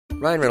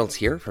Ryan Reynolds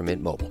here from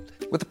Mint Mobile.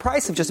 With the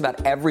price of just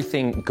about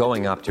everything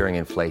going up during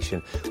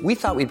inflation, we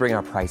thought we'd bring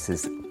our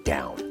prices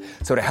down.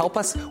 So to help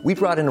us, we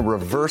brought in a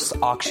reverse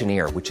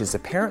auctioneer, which is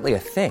apparently a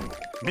thing.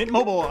 Mint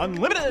Mobile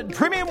Unlimited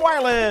Premium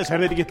Wireless. How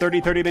to get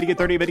 30, 30, bit to get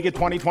 30, bit to get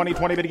 20, 20,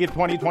 20, bit to get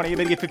 20, 20,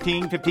 bit to get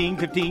 15, 15,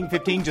 15,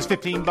 15, just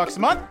 $15 a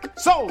month?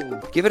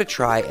 Sold! Give it a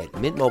try at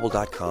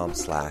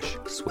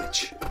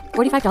mintmobile.com/switch.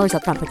 $45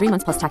 up front for 3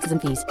 months plus taxes and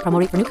fees. Promo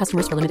rate for new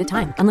customers for limited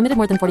time. Unlimited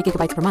more than 40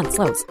 gigabytes per month.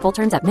 Slows full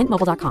terms at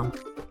mintmobile.com.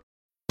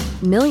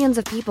 Millions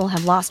of people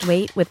have lost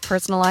weight with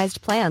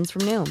personalized plans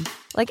from Noom.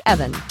 Like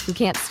Evan, who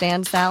can't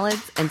stand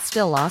salads and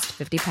still lost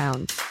 50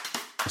 pounds.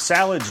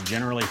 Salads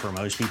generally for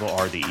most people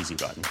are the easy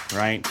button,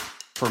 right?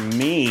 For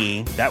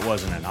me, that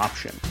wasn't an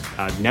option.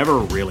 I never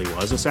really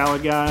was a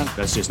salad guy.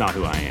 That's just not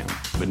who I am.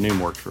 But Noom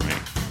worked for me.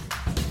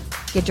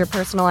 Get your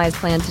personalized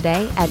plan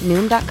today at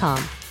Noom.com.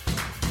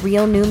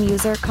 Real Noom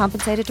user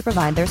compensated to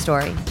provide their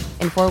story.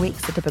 In 4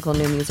 weeks, the typical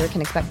Noom user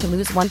can expect to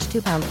lose 1 to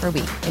 2 pounds per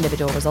week.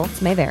 Individual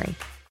results may vary.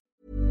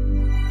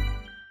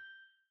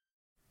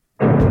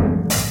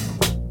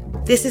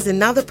 This is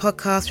another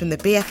podcast from the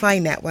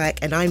BFI Network,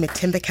 and I'm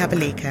Matimba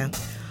Kabalika.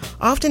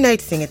 After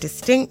noticing a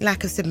distinct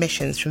lack of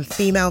submissions from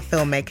female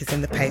filmmakers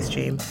in the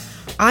postroom,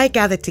 I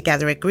gathered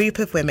together a group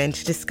of women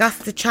to discuss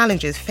the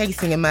challenges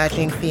facing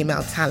emerging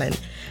female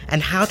talent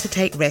and how to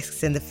take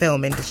risks in the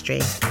film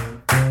industry.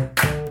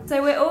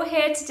 So we're all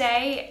here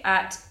today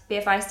at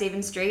BFI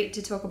Stephen Street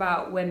to talk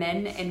about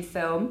women in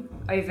film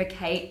over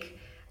cake,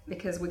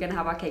 because we're going to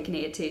have our cake and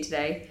eat it too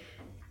today.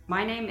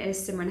 My name is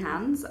Simran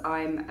Hans.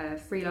 I'm a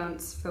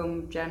freelance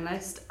film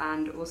journalist,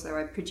 and also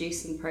I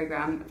produce and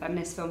programme a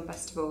feminist film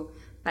festival,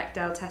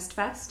 Bechdel Test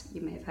Fest.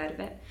 You may have heard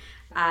of it.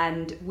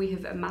 And we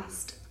have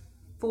amassed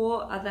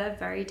 4 other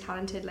very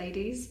talented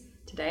ladies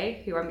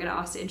today who I'm going to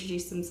ask to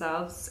introduce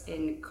themselves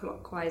in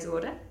clockwise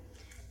order.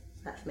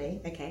 That's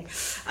me, okay.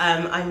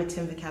 I'm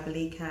Matimba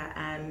Kabalika,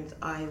 and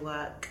I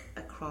work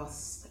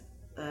across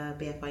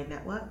BFI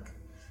Network.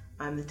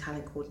 I'm the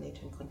talent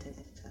coordinator and content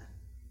editor.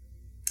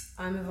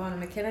 I'm Ivana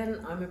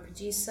McKinnon. I'm a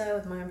producer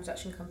with my own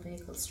production company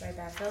called Stray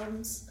Bear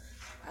Films.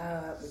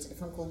 We did a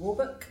film called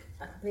Warbook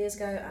a couple of years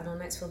ago, and our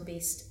next film,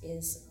 Beast,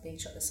 is being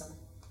shot this summer.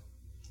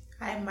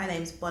 Hi, my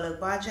name's Bolo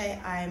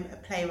Bajay. I'm a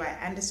playwright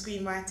and a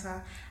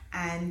screenwriter,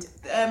 and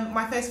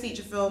my first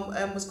feature film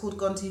was called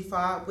Gone Too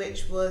Far,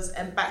 which was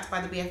backed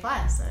by the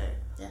BFI, so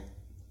yeah.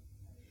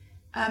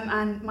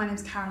 And my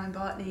name's Caroline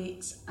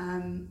Bartley.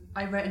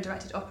 I wrote and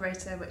directed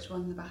Operator, which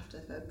won the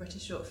BAFTA for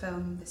British Short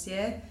Film this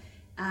year,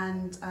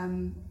 and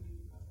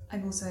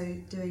I'm also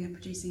doing a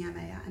producing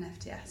MA at an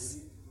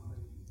FTS.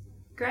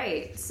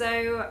 Great.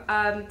 So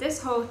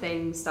this whole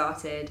thing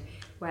started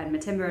when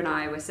Matimba and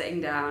I were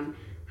sitting down,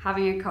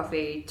 having a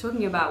coffee,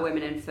 talking about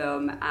women in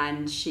film,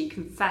 and she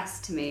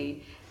confessed to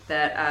me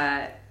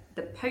that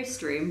the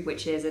Post Room,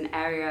 which is an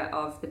area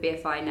of the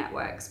BFI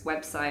Network's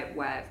website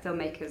where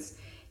filmmakers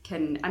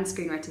can, and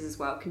screenwriters as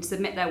well, can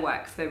submit their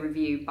work for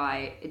review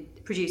by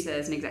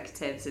producers and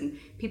executives and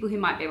people who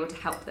might be able to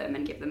help them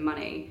and give them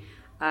money.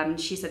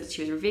 She said that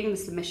she was reviewing the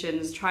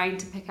submissions, trying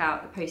to pick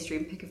out the Post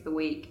Room pick of the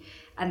week,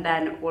 and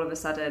then all of a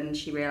sudden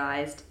she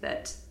realised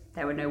that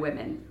there were no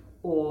women,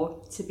 or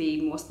to be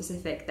more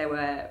specific, there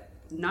were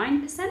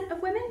 9%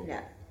 of women?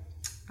 Yeah.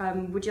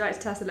 Would you like to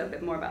tell us a little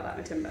bit more about that,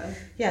 Matimba?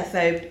 Yeah,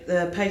 so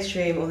the Post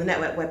Room, or the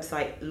network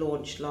website,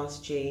 launched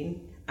last June,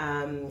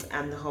 and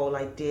the whole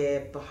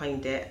idea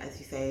behind it, as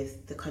you say, is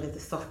the kind of the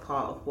soft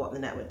part of what the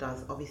network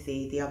does.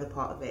 Obviously, the other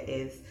part of it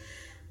is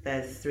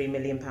there's £3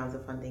 million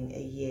of funding a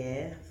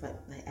year. It's like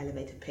my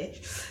elevator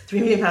pitch.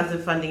 £3 million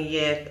of funding a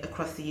year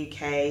across the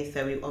UK.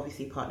 So we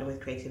obviously partner with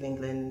Creative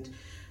England,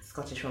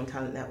 Scottish Film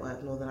Talent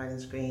Network, Northern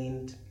Ireland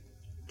Screened.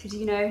 Because,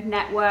 you know,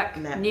 network,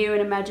 new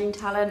and emerging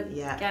talent,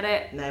 yeah. Get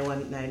it? No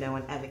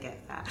one ever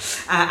gets that.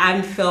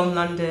 And Film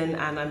London,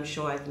 and I'm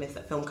sure I've missed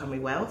that, Film Cymru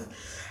Wales.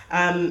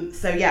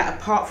 So yeah,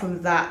 apart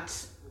from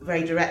that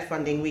very direct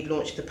funding, we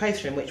launched the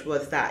Post Room, which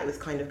was that. It was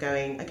kind of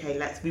going, okay,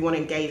 we want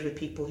to engage with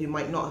people who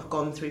might not have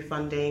gone through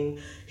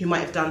funding, who might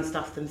have done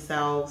stuff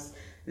themselves.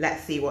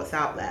 Let's see what's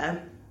out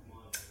there.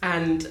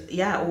 And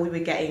yeah, all we were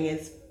getting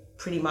is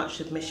pretty much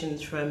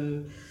submissions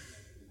from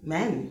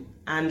men.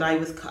 And I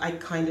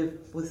kind of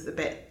was a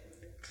bit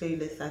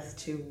clueless as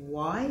to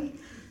why.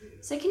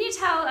 So can you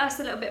tell us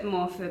a little bit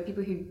more, for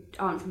people who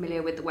aren't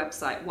familiar with the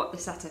website, what the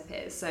setup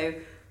is? So,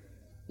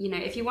 you know,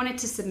 if you wanted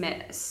to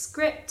submit a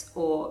script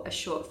or a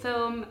short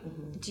film,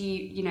 do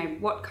you know,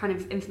 what kind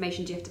of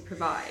information do you have to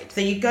provide?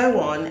 So you go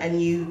on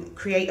and you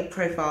create a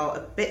profile, a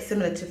bit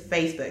similar to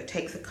Facebook. It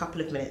takes a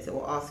couple of minutes. It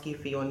will ask you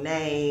for your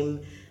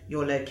name,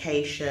 your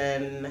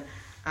location,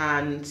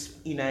 and,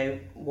 you know,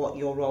 what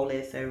your role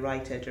is, so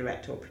writer,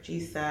 director or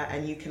producer,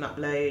 and you can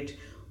upload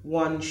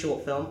one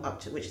short film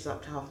which is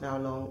up to half an hour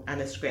long, and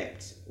a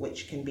script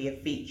which can be a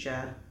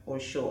feature or a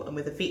short. And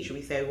with a feature,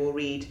 we say we'll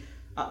read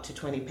up to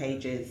 20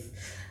 pages.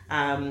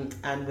 And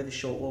with a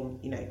short, we'll,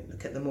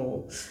 look at them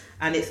all.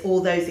 And it's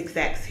all those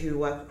execs who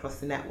work across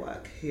the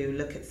network who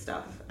look at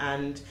stuff.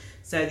 And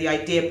so the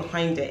idea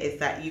behind it is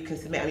that you can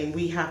submit,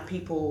 we have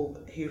people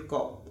who've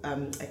got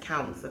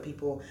accounts, so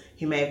people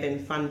who may have been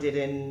funded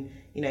in,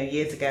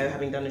 years ago,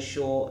 having done a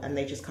short, and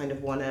they just kind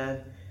of want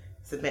to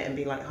submit and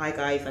be like, hi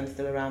guys, I'm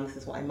still around, this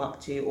is what I'm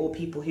up to. Or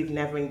people who've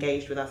never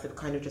engaged with us have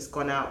kind of just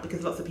gone out,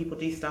 because lots of people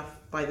do stuff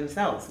by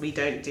themselves. We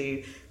don't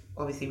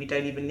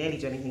even nearly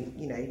do anything,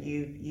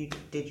 you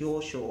did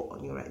your short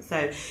on your own.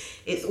 So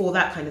it's all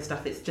that kind of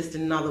stuff. It's just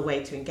another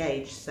way to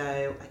engage.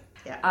 So,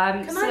 yeah.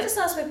 Can I just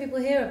ask where people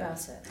hear about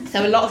it?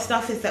 So a lot of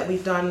stuff is that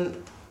we've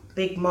done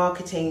big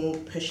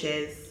marketing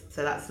pushes.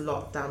 So that's a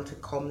lot down to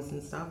comms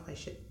and stuff. I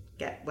should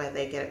get where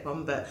they get it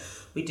from. But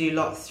we do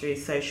lots through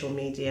social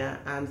media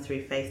and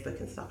through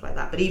Facebook and stuff like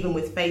that. But even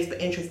with Facebook,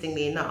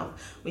 interestingly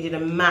enough, we did a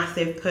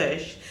massive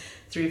push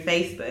through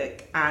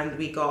Facebook, and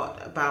we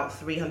got about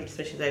 300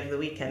 submissions over the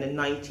weekend, and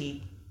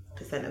 90%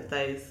 of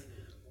those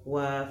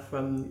were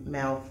from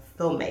male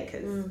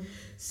filmmakers.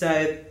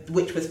 So,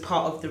 which was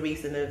part of the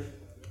reason of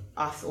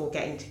us all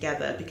getting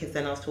together, because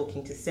then I was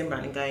talking to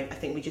Simran and going, I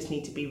think we just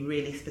need to be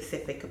really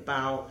specific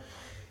about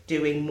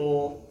doing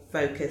more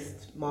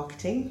focused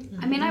marketing.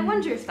 I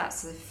wonder if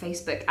that's the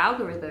Facebook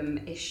algorithm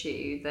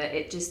issue, that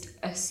it just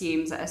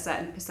assumes that a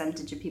certain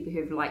percentage of people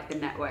who've liked the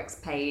network's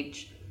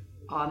page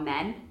are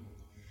men.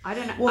 I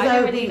don't know. Well, I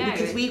don't really know,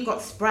 because we've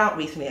got Sprout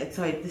recently.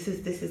 Sorry, this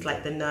is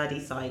like the nerdy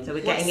side. So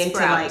we're getting into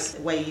like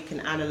where you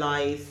can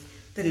analyze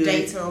the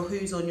data or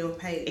who's on your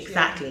page.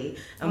 Exactly,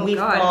 and we've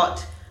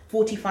got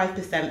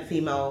 45%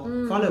 female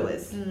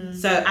followers.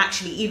 So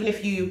actually, even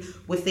if you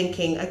were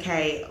thinking,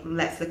 okay,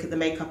 let's look at the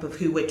makeup of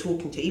who we're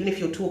talking to. Even if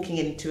you're talking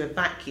into a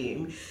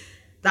vacuum,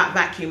 that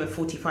vacuum of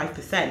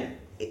 45%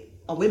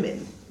 are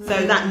women.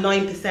 So that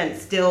 9%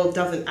 still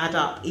doesn't add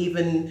up,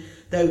 even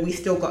though we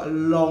still got a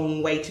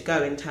long way to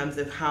go in terms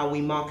of how we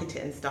market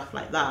it and stuff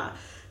like that.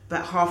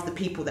 But half the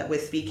people that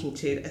we're speaking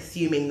to,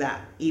 assuming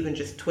that even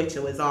just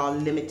Twitter was our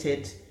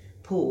limited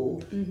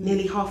pool,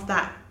 nearly half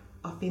that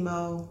are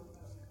female,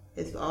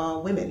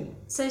 are women.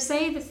 So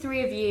say the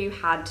three of you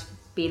had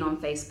been on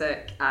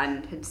Facebook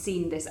and had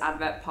seen this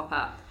advert pop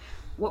up,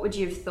 what would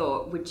you have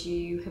thought? Would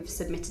you have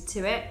submitted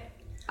to it?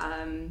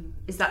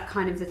 Is that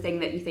kind of the thing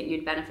that you think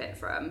you'd benefit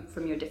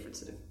from your different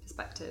sort of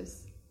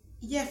perspectives?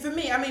 Yeah, for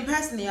me,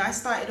 personally, I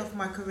started off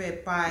my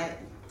career by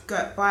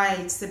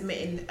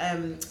submitting.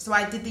 So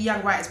I did the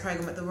Young Writers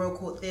Programme at the Royal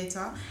Court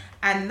Theatre,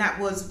 and that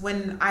was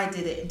when I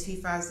did it in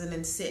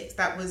 2006.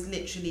 That was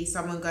literally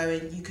someone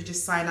going, you could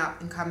just sign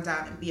up and come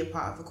down and be a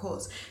part of a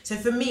course. So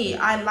for me,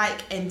 I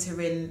like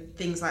entering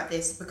things like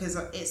this because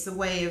it's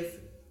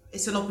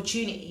an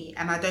opportunity,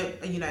 and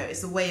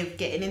it's a way of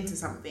getting into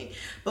something.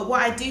 But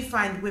what I do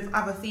find with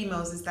other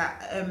females is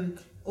that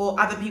or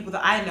other people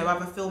that I know,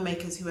 other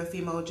filmmakers who are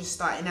female just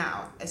starting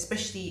out,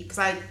 especially because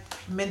I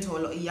mentor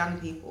a lot of young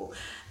people,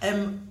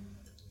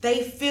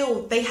 they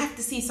feel they have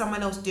to see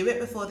someone else do it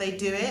before they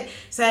do it.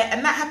 So,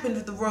 and that happened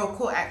with the Royal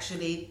Court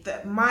actually,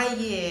 that my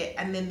year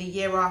and then the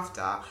year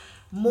after,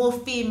 more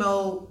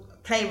female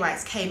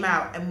playwrights came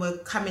out and were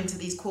coming to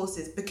these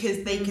courses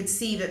because they could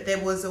see that there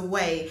was a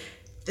way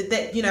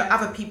that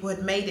other people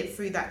had made it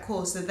through that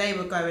course, so they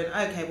were going,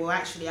 okay, well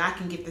actually I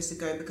can give this a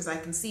go because I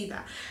can see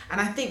that.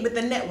 And I think with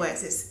the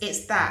networks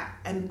it's that,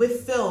 and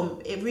with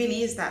film it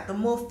really is that. The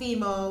more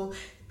female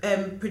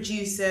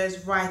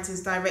producers,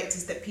 writers,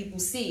 directors that people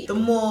see, the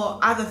more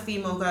other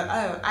female go,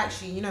 oh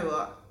actually, you know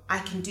what, I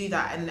can do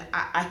that, and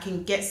I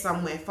can get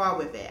somewhere far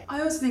with it.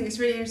 I also think it's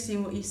really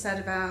interesting what you said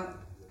about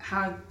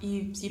how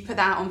you put that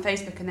out on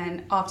Facebook, and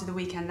then after the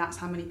weekend that's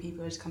how many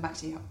people just come back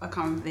to you. I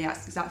can't remember the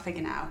exact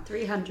figure now,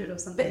 300 or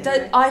something.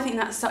 But I think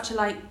that's such a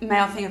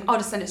male thing of I'll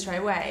just send it straight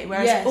away,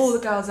 whereas all the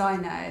girls I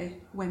know,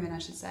 women I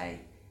should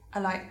say,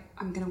 are like,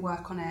 I'm going to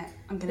work on it,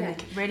 I'm going to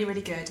make it really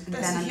really good, and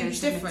that's then I'm going to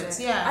submit difference.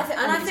 it. Yeah, I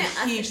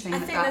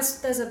think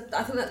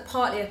that's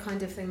partly a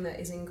kind of thing that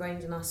is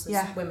ingrained in us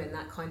as women,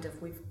 that kind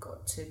of, we've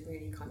got to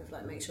really kind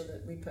of make sure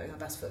that we're putting our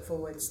best foot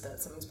forwards,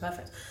 that something's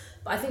perfect.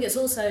 But I think it's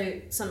also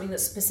something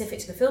that's specific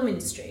to the film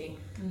industry,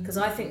 because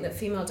I think that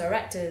female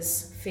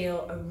directors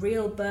feel a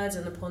real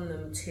burden upon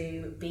them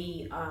to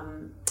be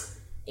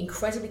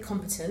incredibly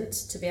competent,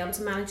 to be able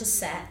to manage a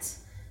set,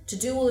 to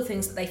do all the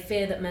things that they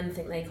fear that men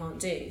think they can't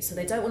do. So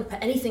they don't want to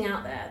put anything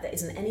out there that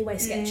is in any way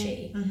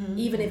sketchy,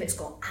 even if it's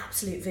got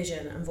absolute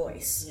vision and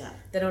voice. Yeah.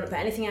 They don't want to put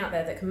anything out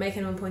there that can make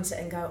anyone point at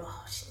it and go,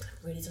 oh, she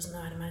really doesn't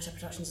know how to manage a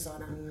production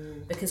designer,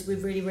 because we're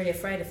really, really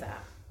afraid of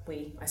that.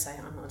 I say,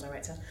 I'm not a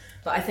director,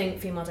 but I think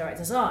female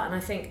directors are, and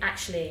I think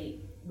actually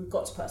we've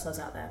got to put ourselves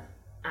out there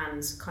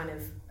and kind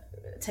of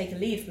take a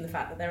lead from the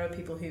fact that there are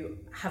people who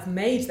have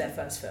made their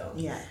first film,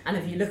 and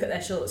if you look at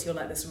their shorts, you're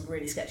like, there's some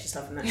really sketchy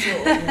stuff in that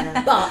short,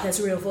 but there's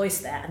a real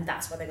voice there, and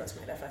that's why they got to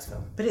make their first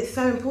film. But it's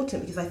so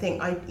important, because I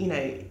think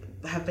I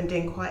have been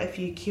doing quite a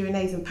few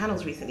Q&As and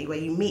panels recently where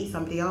you meet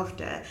somebody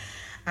after,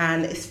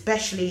 and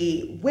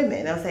especially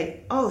women, they'll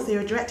say, oh, so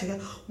you're a director. I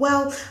go,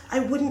 well,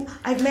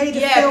 I've made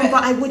a film,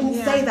 but I wouldn't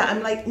say that.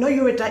 I'm like, no,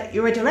 you're a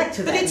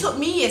director then. But it took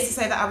me years to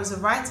say that I was a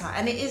writer,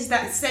 and it is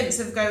that sense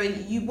of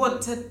going, you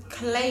want to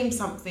claim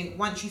something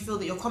once you feel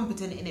that you're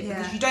competent in it,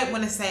 because you don't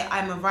want to say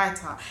I'm a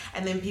writer,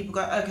 and then people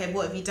go, okay,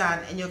 what have you done?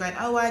 And you're going,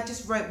 oh, I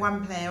just wrote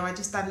one play, or I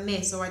just done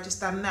this, or I just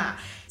done that.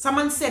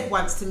 Someone said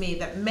once to me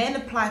that men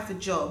apply for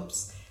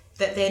jobs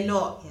that they're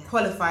not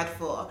qualified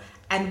for,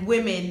 and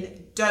women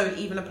don't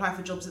even apply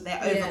for jobs that they're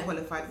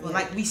overqualified for.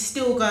 Like, we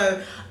still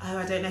go, oh,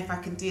 I don't know if I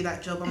can do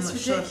that job. I'm not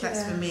sure if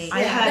that's for me.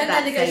 I heard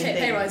that negotiate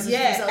pay rises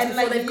and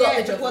before they've got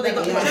the job. Before they've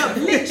got the job,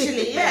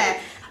 literally,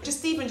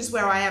 just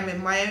where I am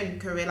in my own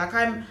career, like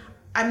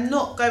I'm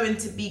not going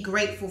to be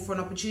grateful for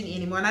an opportunity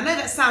anymore. And I know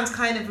that sounds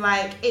kind of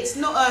like, it's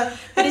not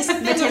but it's a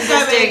thing of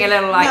going... doing a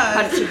little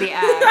punch in the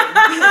air.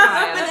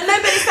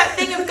 but it's that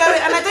thing of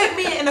going, and I don't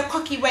mean it in a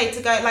cocky way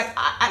to go, like,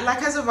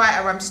 like as a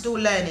writer, I'm still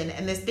learning,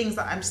 and there's things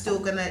that I'm still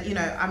gonna,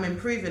 I'm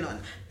improving on.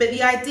 But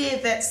the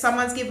idea that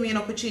someone's given me an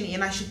opportunity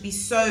and I should be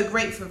so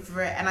grateful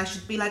for it, and I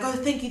should be like, oh,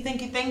 thank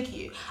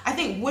you. I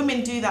think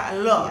women do that a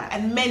lot,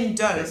 and men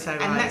don't. That's so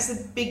right. And that's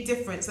a big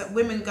difference, that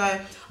women go,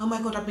 oh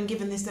my God, I've been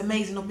given this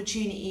amazing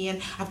opportunity,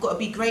 and I've got to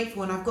be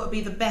grateful, and I've got to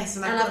be the best,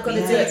 and I've got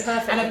to do it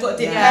perfectly. And I've got to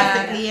do it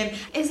perfectly. And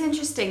it's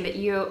interesting that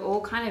you're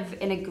all kind of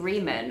in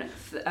agreement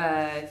for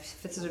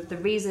sort of the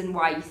reason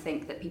why you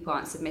think that people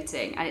aren't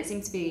submitting, and it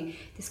seems to be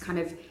this kind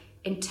of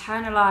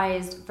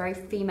internalized, very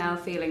female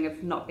feeling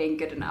of not being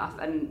good enough.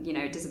 And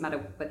it doesn't matter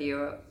whether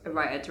you're a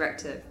writer,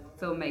 director,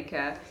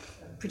 filmmaker,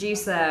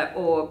 producer,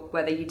 or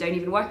whether you don't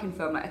even work in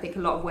film. Like, I think a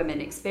lot of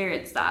women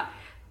experience that,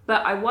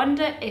 but I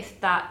wonder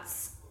if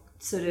that's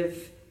sort of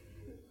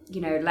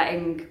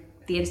letting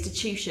the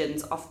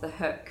institutions off the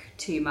hook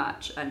too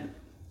much. And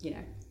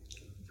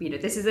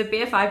this is a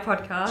BFI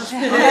podcast.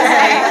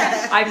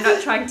 I'm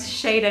not trying to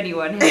shade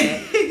anyone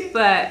here,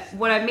 but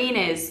what I mean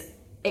is,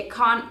 it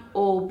can't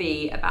all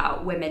be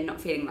about women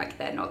not feeling like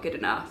they're not good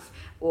enough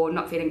or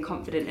not feeling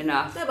confident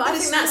enough. No, but I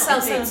think that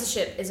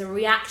self-censorship is a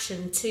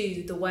reaction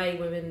to the way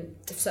women,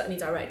 certainly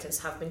directors,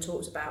 have been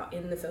talked about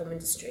in the film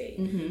industry,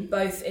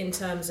 both in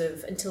terms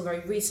of, until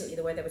very recently,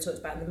 the way they were talked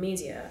about in the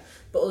media,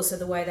 but also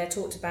the way they're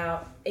talked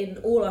about in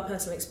all our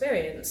personal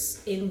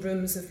experience in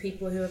rooms of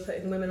people who are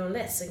putting women on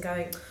lists and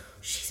going,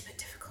 she's a bit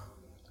difficult.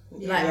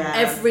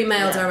 Every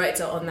male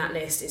director on that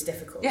list is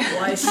difficult.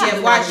 Why is she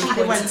the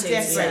one to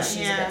say she's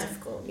a bit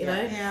difficult, you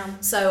know?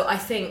 So I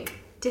think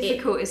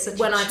difficult is such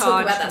when a I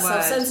talk about that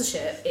word.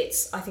 self-censorship,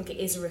 I think it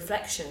is a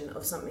reflection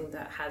of something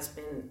that has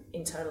been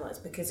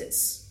internalised, because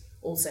it's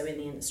also in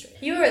the industry.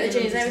 You were at the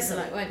Gina Davis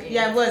tonight, weren't you?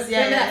 Yeah, I was.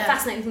 Remember that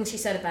fascinating thing she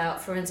said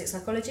about forensic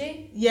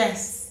psychology?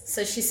 Yes.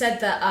 So she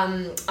said that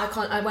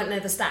I won't know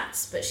the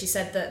stats, but she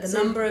said that the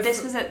number of...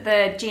 This was at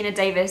the Gina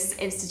Davis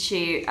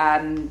Institute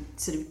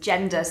sort of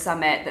gender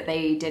summit that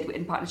they did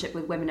in partnership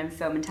with Women in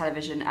Film and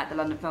Television at the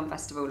London Film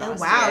Festival last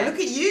year. Look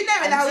at you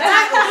knowing the whole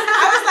title.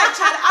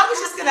 I was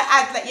just going to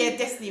add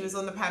Destiny was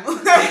on the panel.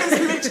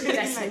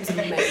 Destiny was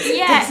amazing.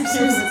 Yeah.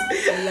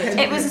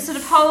 It was a sort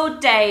of whole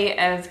day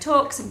of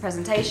talks and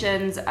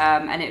presentations,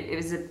 and it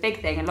was a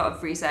big thing. A lot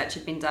of research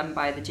had been done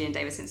by the Gina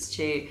Davis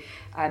Institute.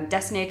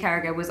 Destiny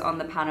Carragher was on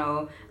the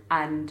panel,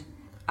 and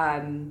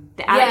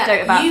the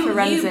anecdote about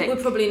forensic... You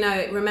would probably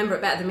remember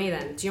it better than me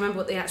then. Do you remember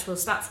what the actual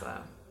stats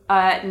were?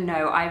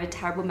 No, I have a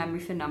terrible memory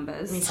for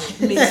numbers. Me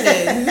too.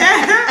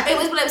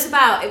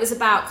 It was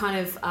about kind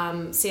of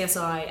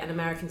CSI and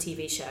American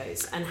TV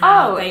shows, and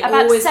how they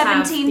about always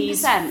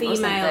 17% have these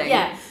female.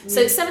 Yeah.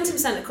 So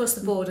 17% across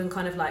the board, and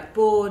kind of like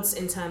boards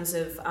in terms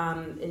of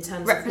women, in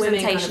terms of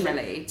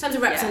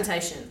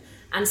representation.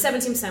 And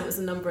 17% was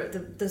the number,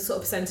 the sort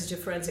of percentage of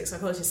forensic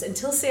psychologists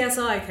until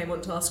CSI came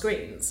onto our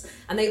screens.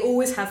 And they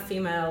always have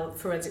female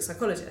forensic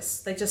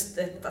psychologists. They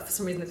for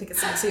some reason, I think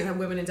it's sexy to have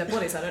women in dead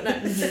bodies, I don't know.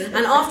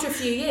 And after a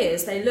few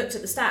years, they looked at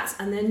the stats,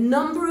 and the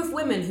number of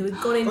women who had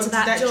gone into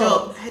that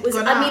job was,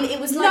 it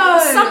was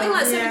something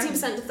like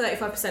 17% to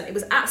 35%. It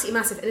was absolutely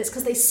massive. And it's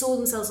because they saw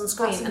themselves on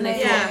screen and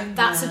they thought,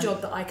 that's a job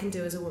that I can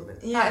do as a woman.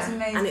 Yeah, that's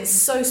amazing. And it's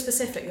so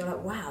specific. You're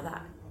like, wow,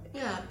 that.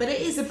 Yeah, but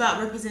it is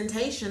about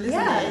representation, isn't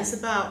it? It's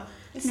about...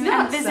 It's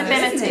about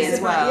visibility as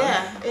well.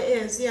 Yeah,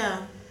 it is,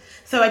 yeah.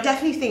 So I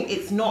definitely think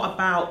it's not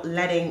about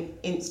letting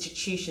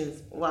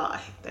institutions,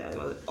 off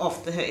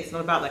the hook. It's not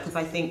about that, because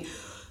I think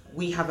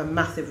we have a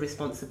massive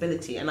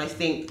responsibility, and I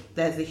think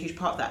there's a huge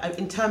part of that.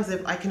 In terms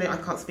of, I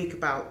can't speak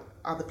about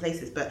other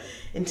places, but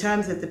in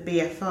terms of the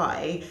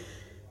BFI,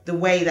 the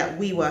way that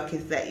we work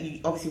is that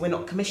obviously we're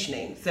not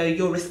commissioning, so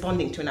you're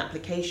responding to an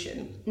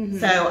application.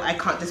 So I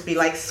can't just be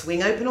like,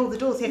 swing open all the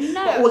doors here.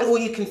 No. All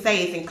you can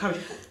say is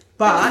encourage.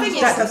 But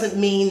that doesn't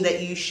mean that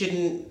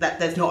that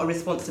there's not a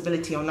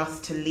responsibility on us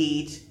to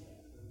lead.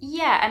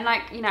 Yeah, and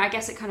I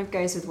guess it kind of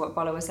goes with what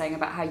Bola was saying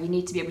about how you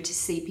need to be able to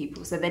see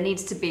people. So there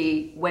needs to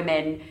be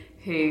women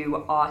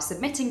who are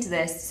submitting to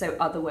this, so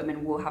other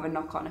women will have a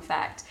knock-on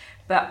effect.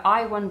 But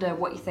I wonder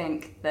what you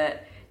think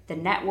that the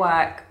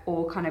network,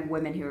 or kind of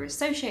women who are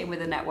associated with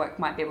the network,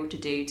 might be able to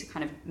do to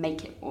kind of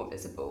make it more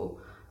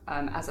visible.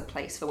 as a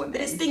place for women.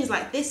 But it's things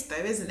like this though,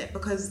 isn't it?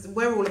 Because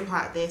we're all a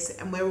part of this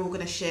and we're all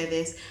going to share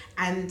this,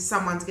 and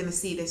someone's going to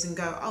see this and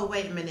go, oh,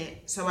 wait a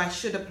minute, so I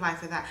should apply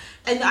for that.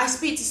 And I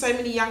speak to so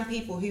many young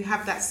people who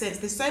have that sense.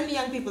 There's so many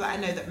young people that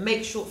I know that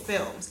make short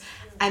films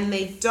and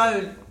they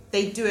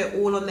do it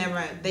all on their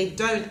own. They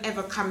don't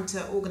ever come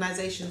to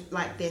organisations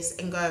like this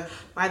and go,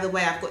 by the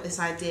way, I've got this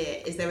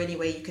idea, is there any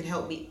way you can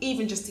help me?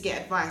 Even just to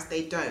get advice,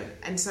 they don't.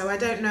 And so I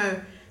don't know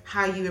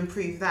how you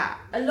improve that.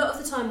 A lot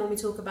of the time when we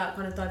talk about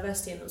kind of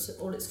diversity in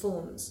all its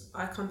forms,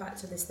 I come back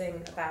to this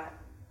thing about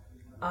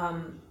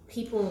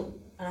people,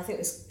 and I think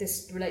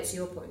this relates to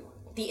your point,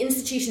 the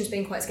institutions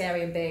being quite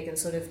scary and big and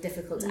sort of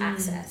difficult to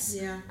access,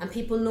 and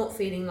people not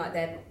feeling like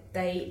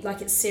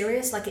like it's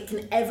serious, like it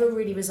can ever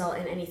really result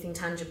in anything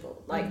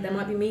tangible. Like there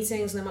might be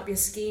meetings and there might be a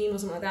scheme or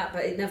something like that,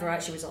 but it never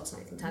actually results in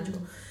anything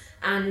tangible.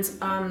 And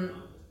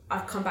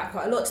I've come back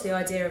quite a lot to the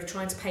idea of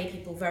trying to pay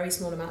people very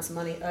small amounts of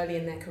money early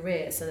in their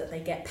career so that they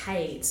get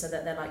paid, so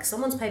that they're like,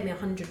 someone's paid me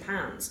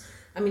 £100.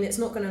 I mean, it's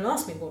not going to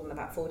last me more than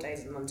about 4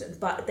 days in London,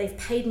 but they've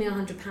paid me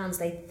 £100.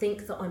 They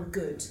think that I'm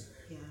good.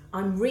 Yeah.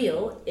 I'm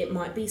real. It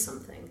might be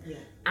something. Yeah.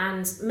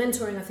 And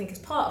mentoring, I think, is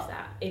part of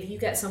that. If you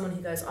get someone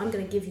who goes, I'm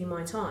going to give you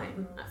my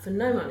time for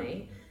no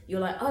money, you're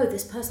like, oh,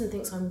 this person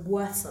thinks I'm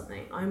worth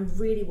something. I'm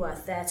really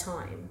worth their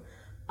time.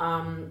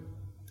 And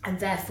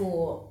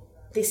therefore,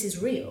 this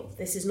is real.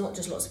 This is not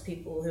just lots of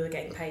people who are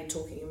getting paid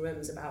talking in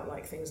rooms about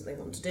like things that they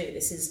want to do.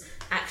 This is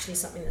actually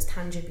something that's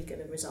tangibly going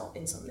to result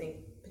in something,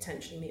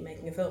 potentially me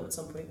making a film at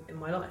some point in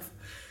my life.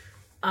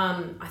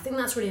 I think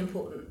that's really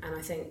important, and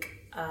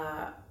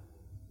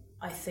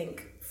I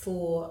think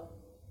for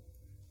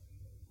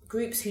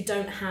groups who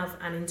don't have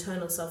an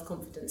internal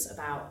self-confidence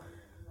about,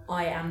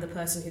 I am the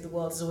person who the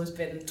world has always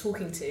been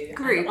talking to.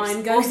 Groups,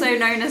 also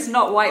known as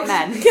not white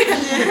men.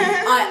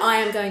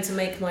 I am going to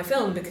make my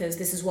film because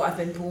this is what I've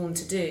been born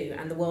to do,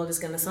 and the world is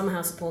going to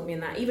somehow support me in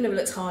that. Even if it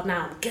looks hard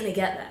now, I'm going to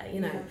get there, you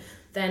know. Yeah.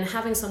 Then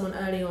having someone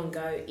early on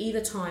go,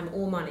 either time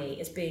or money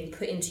is being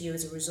put into you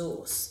as a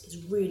resource is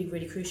really,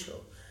 really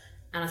crucial.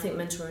 And I think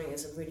mentoring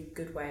is a really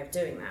good way of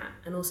doing that,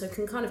 and also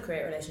can kind of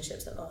create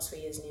relationships that last for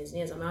years and years and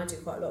years. I mean, I do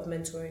quite a lot of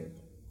mentoring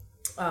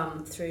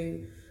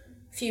through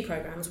few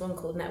programs, one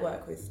called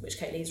Network, which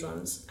Kate Lees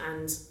runs,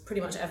 and pretty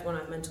much everyone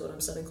I've mentored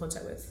I'm still in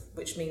contact with,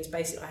 which means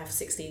basically I have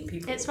 16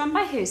 people. It's run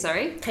by who,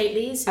 sorry? Kate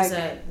Lees, who's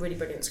a really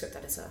brilliant script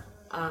editor.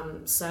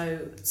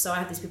 So I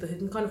have these people who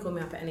can kind of call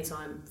me up at any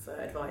time for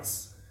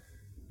advice,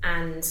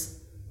 and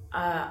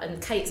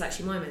Kate's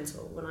actually my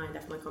mentor. When I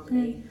left my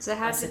company, so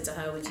I said to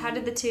her, how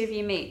did the two of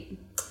you meet?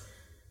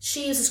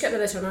 She was a script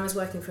editor and I was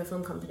working for a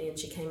film company, and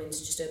she came in to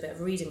just do a bit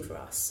of reading for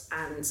us,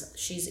 and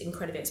she's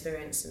incredibly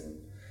experienced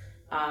and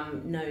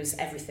knows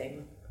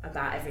everything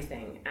about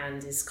everything,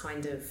 and is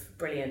kind of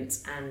brilliant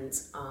and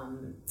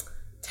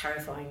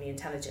terrifyingly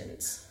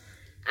intelligent.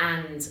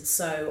 And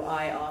so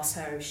I asked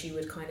her if she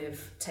would kind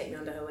of take me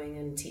under her wing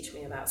and teach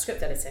me about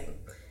script editing,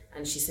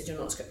 and she said, you're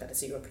not a script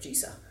editor, you're a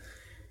producer.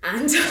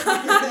 And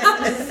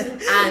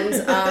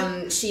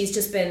she's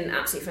just been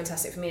absolutely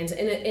fantastic for me.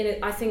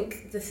 And I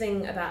think the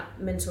thing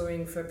about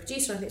mentoring for a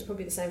producer, I think it's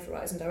probably the same for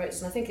writers and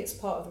directors, and I think it's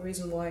part of the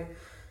reason why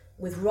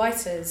with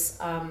writers,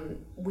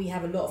 we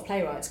have a lot of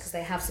playwrights because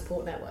they have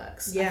support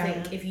networks. Yeah. I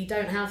think if you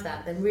don't have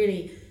that, then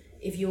really,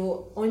 if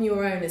you're on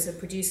your own as a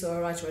producer or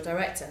a writer or a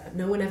director,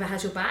 no one ever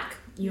has your back.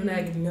 You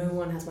know, no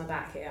one has my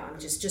back here. I'm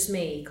just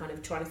me kind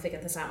of trying to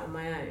figure this out on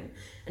my own.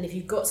 And if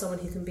you've got someone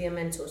who can be a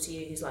mentor to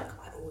you, who's like,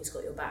 I've always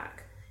got your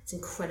back, it's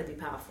incredibly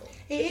powerful.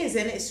 It is,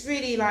 and it's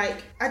really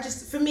like,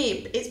 for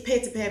me, it's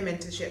peer-to-peer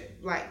mentorship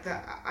like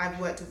that I've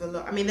worked with a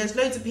lot. I mean, there's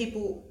loads of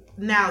people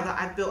now that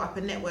I've built up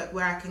a network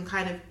where I can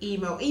kind of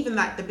email, even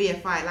like the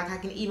BFI, like I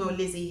can email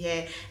Lizzie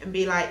here and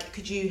be like,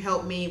 could you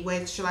help me,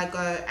 where should I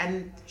go?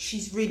 And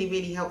she's really,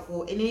 really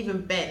helpful. And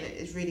even Ben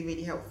is really,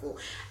 really helpful.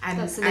 And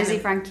that's Lizzie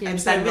Frankie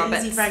and Ben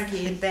Roberts. Lizzie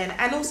Frankie and Ben,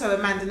 and also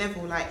Amanda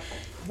Neville. Like,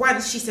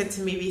 once she said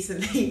to me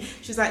recently,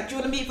 she was like, do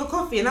you want to meet for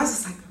coffee? And I was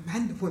just like,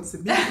 Amanda wants to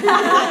meet.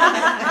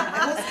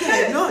 What's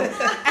going on? And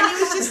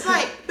it was just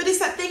like, but it's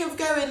that thing of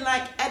going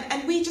like,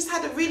 and we just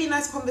had a really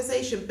nice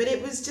conversation, but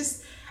it was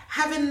just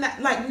having that,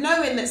 like,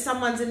 knowing that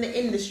someone's in the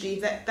industry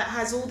that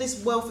has all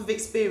this wealth of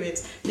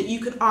experience that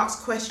you could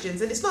ask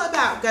questions. And it's not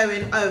about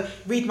going, oh,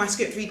 read my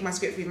script,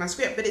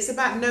 but it's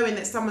about knowing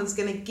that someone's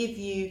going to give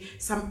you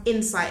some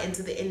insight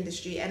into the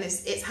industry, and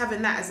it's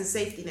having that as a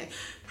safety net.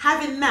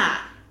 Having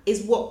that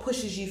is what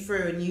pushes you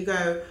through, and you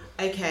go,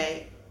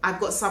 okay, I've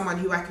got someone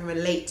who I can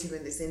relate to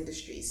in this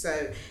industry.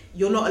 So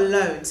you're not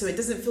alone. So it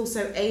doesn't feel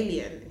so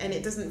alien, and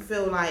it doesn't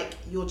feel like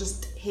you're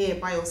just here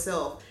by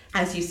yourself.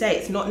 As you say,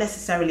 it's not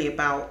necessarily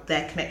about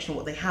their connection,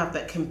 what they have,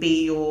 that can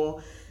be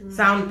your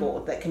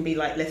soundboard, that can be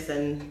like,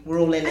 listen, we're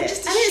all in it.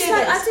 Just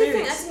I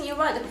think you're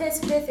right, the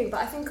peer-to-peer thing, but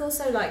I think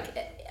also like,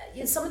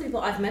 some of the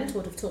people I've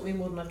mentored have taught me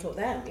more than I've taught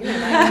them. You know,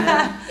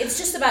 like, it's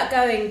just about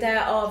going, there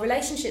are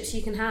relationships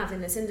you can have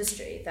in this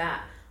industry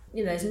that,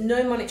 you know, there's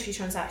no monetary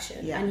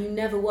transaction, and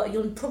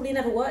you'll probably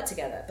never work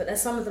together, but they're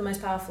some of the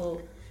most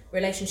powerful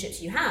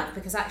relationships you have,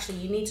 because actually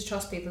you need to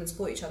trust people and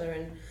support each other,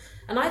 and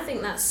I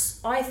think that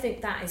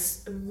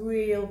is a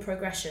real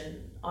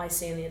progression I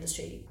see in the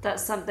industry.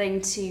 That's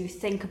something to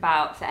think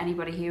about for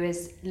anybody who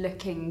is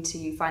looking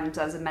to find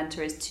themselves as a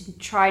mentor, is to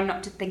try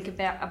not to think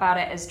about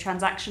it as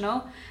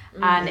transactional.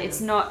 And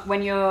it's not,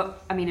 when you're,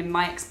 I mean, in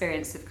my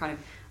experience of kind of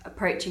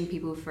approaching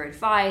people for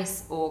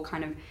advice or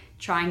kind of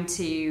trying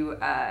to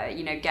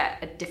get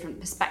a different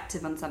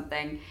perspective on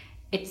something,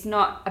 it's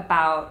not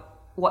about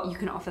what you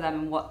can offer them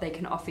and what they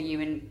can offer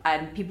you,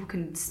 and people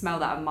can smell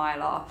that a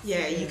mile off.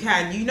 Yeah, you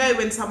can. You know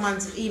when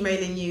someone's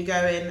emailing you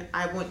going,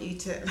 I want you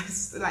to,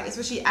 like,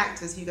 especially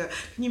actors who go,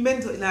 can you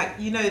mentor, like,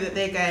 you know that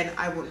they're going,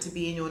 I want to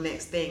be in your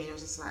next thing, and you're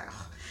just like,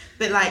 oh.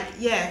 But like,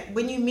 yeah,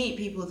 when you meet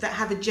people that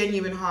have a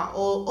genuine heart,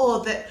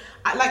 or that,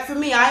 like for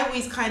me, I'm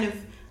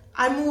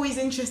always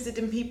interested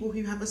in people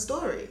who have a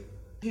story,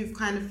 who've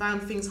kind of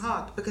found things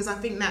hard, because I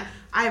think that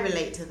I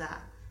relate to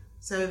that.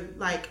 So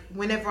like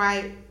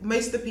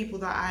most of the people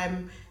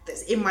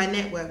that's in my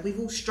network, we've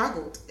all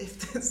struggled,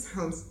 if that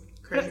sounds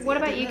crazy. What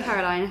about you,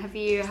 Caroline? Have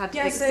you had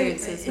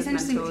experiences with mentors? It's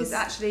interesting because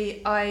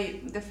actually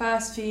the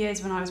first few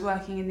years when I was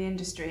working in the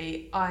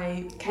industry,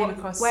 I came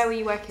across... Where were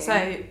you working?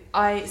 So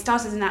I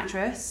started as an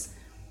actress,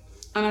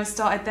 and I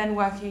started then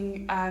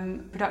working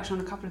production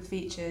on a couple of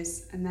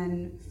features, and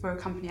then for a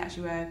company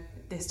actually where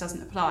this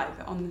doesn't apply,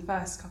 but on the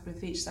first couple of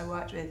features I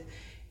worked with,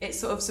 it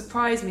sort of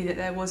surprised me that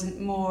there wasn't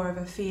more of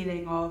a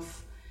feeling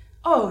of,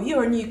 oh,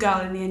 you're a new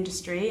girl in the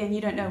industry and you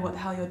don't know what the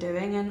hell you're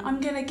doing, and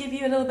I'm going to give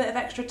you a little bit of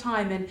extra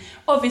time. And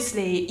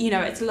obviously,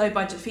 it's low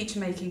budget feature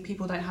making,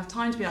 people don't have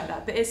time to be like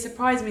that, but it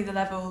surprised me the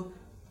level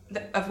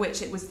of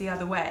which it was the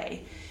other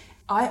way.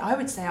 I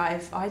would say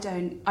I've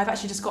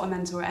actually just got a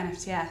mentor at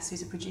NFTS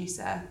who's a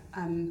producer,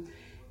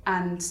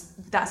 and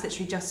that's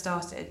literally just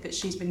started, but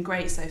she's been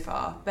great so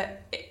far.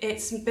 But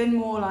it's been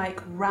more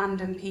like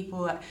random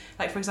people,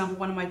 like for example,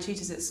 one of my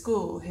tutors at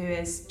school who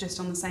is just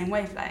on the same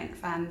wavelength,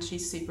 and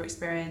she's super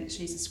experienced,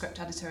 she's a script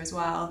editor as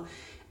well,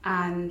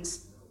 and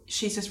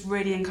she's just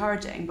really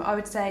encouraging. But I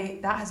would say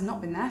that has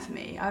not been there for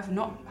me. I've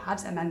not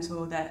had a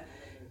mentor that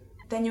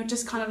then you're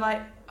just kind of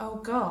like, oh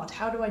God,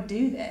 how do I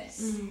do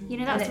this?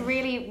 That's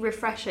really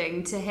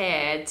refreshing to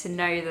hear, to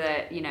know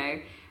that,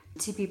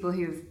 two people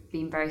who've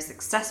been very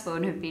successful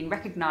and have been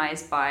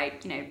recognised by,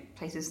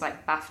 places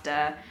like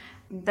BAFTA,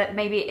 that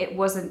maybe it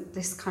wasn't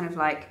this kind of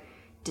like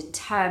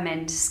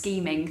determined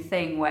scheming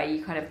thing where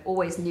you kind of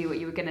always knew what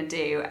you were going to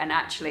do, and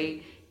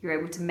actually you're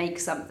able to make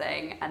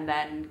something and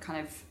then kind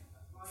of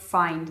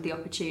find the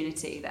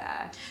opportunity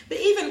there. But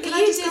even, you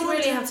did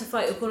really have to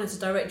fight your corner to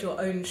direct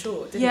your own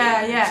short, didn't you?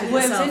 Yeah.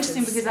 Well, it was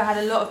interesting because I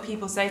had a lot of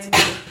people say to me,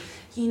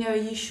 are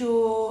you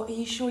sure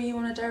you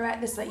want to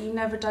direct this? Like, you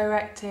never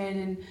directed,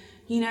 and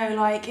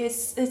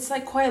it's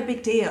like quite a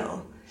big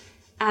deal.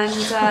 And I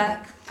was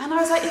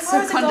like, if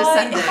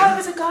I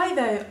was a guy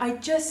though, I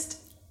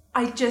just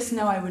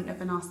know I wouldn't have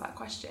been asked that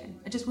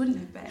question. I just wouldn't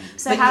have been.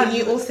 So but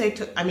you also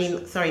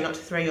sorry, not to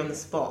throw you on the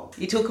spot.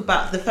 You talk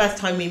about the first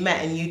time we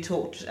met, and you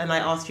talked, and I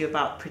asked you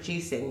about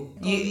producing.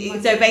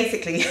 So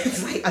basically,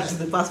 it's like under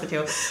the bus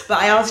material. But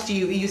I asked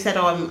you. You said,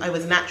 I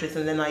was an actress,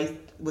 and then I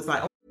was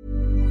like,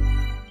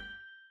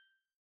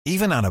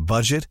 Even on a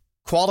budget,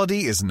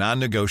 quality is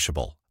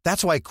non-negotiable.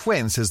 That's why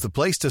Quince is the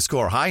place to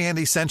score high-end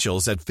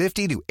essentials at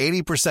 50 to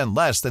 80%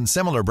 less than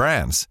similar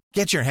brands.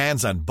 Get your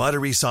hands on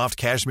buttery soft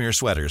cashmere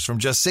sweaters from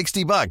just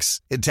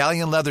 $60,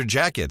 Italian leather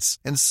jackets,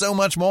 and so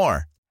much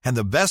more. And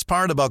the best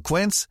part about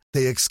Quince,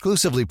 they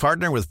exclusively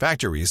partner with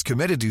factories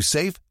committed to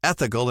safe,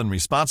 ethical, and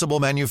responsible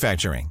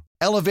manufacturing.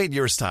 Elevate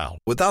your style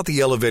without the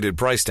elevated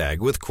price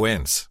tag with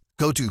Quince.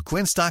 Go to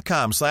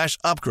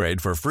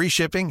quince.com/upgrade for free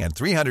shipping and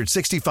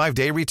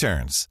 365-day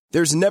returns.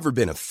 There's never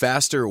been a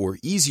faster or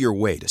easier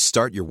way to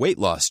start your weight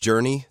loss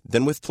journey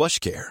than with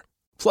PlushCare.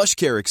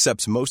 PlushCare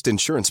accepts most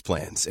insurance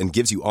plans and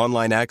gives you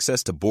online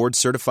access to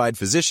board-certified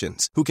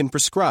physicians who can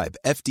prescribe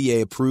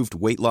FDA-approved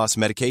weight loss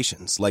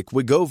medications like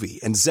Wegovy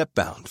and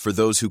Zepbound for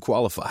those who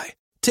qualify.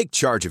 Take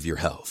charge of your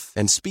health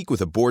and speak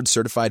with a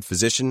board-certified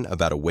physician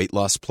about a weight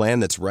loss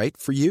plan that's right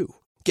for you.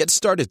 Get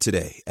started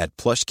today at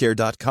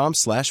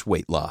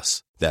plushcare.com/weight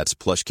loss. That's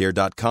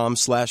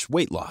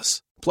plushcare.com/weight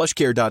loss.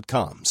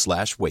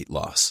 plushcare.com/weight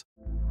loss.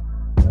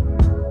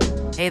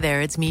 Hey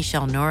there, it's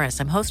Michelle Norris.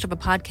 I'm host of a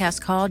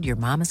podcast called Your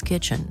Mama's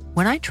Kitchen.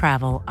 When I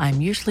travel, I'm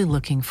usually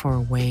looking for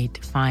a way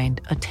to find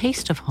a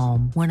taste of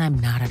home when I'm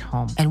not at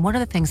home. And one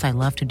of the things I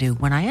love to do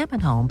when I am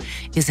at home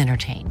is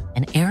entertain.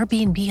 And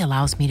Airbnb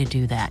allows me to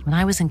do that. When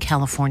I was in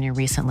California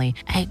recently,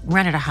 I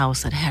rented a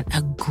house that had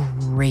a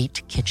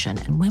great kitchen.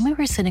 And when we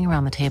were sitting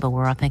around the table, we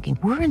were all thinking,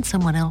 we're in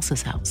someone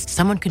else's house.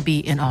 Someone could be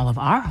in all of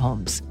our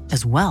homes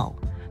as well.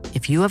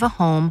 If you have a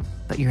home,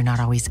 but you're not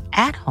always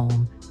at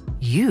home,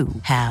 you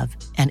have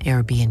an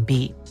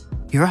Airbnb.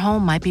 Your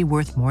home might be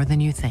worth more than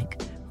you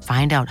think.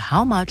 Find out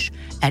how much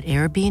at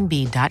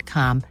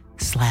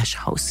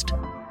airbnb.com/host.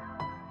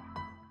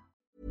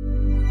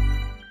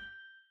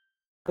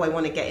 I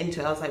want to get into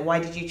it. I was like, why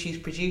did you choose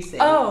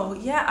producing? Oh,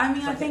 yeah. I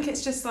mean, I think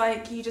it's just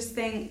like, you just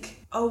think,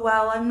 oh,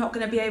 well, I'm not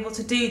going to be able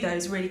to do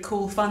those really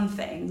cool, fun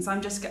things.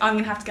 I'm going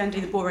to have to go and do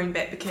the boring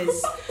bit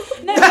because...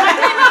 No,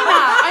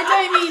 I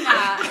don't mean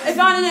that. If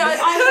I don't know,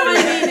 what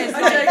I mean is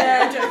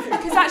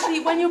like, because actually,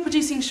 when you're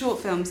producing short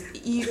films,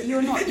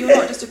 you're not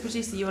just a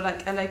producer. You're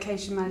like a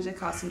location manager,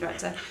 casting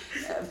director.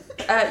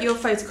 You're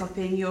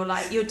photocopying.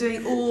 You're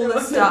doing all the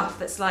stuff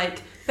that's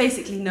like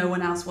basically no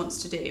one else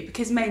wants to do,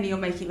 because mainly you're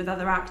making it with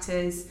other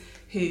actors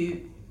who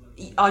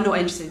are not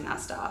interested in that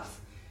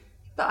stuff.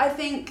 But I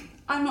think,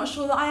 I'm not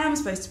sure that I am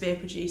supposed to be a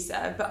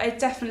producer, but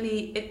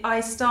I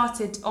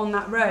started on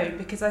that road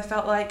because I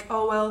felt like,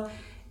 oh well,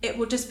 it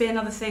will just be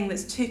another thing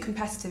that's too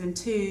competitive and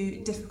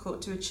too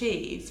difficult to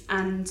achieve,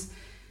 and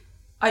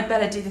I'd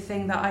better do the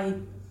thing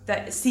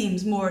that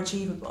seems more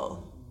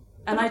achievable.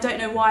 And I don't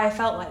know why I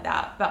felt like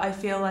that, but I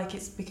feel like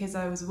it's because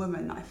I was a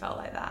woman that I felt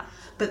like that.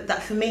 But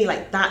that, for me,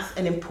 like, that's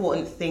an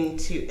important thing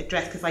to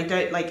address, because I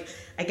don't, like,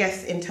 I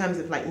guess in terms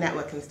of like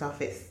network and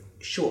stuff, it's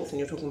shorts and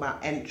you're talking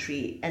about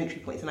entry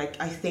points, and I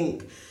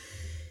think,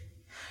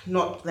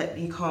 not that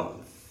you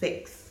can't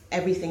fix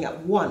everything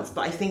at once,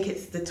 but I think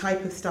it's the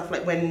type of stuff,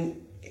 like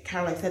when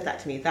Caroline said that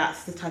to me,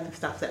 that's the type of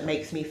stuff that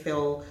makes me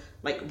feel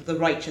like the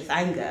righteous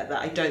anger, that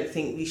I don't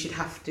think we should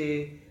have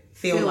to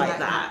feel like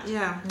that.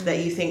 Yeah. That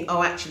you think,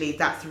 oh, actually,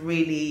 that's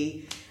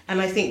really...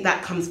 And I think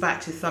that comes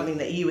back to something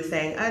that you were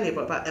saying earlier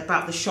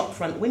about the shop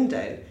front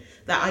window.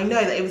 That I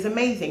know that it was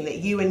amazing that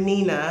you and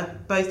Nina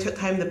both took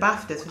home the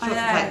BAFTAs for shots.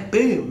 Like,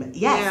 boom,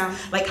 yes. Yeah.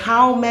 Like,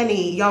 how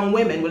many young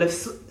women will have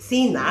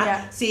seen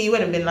that, see you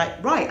in and been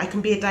like, right, I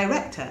can be a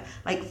director.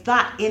 Like,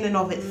 that in and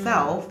of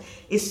itself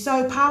is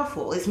so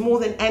powerful. It's more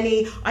than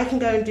any... I can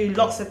go and do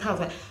lots of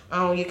pounds. Like,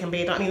 oh, you can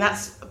be a director. I mean,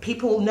 that's...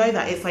 People know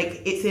that. It's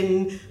like, it's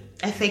in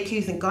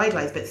FAQs and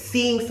guidelines, but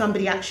seeing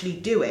somebody actually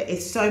do it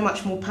is so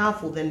much more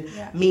powerful than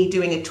me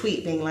doing a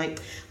tweet being like,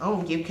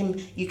 oh, you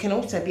can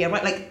also be a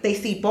right. Like, they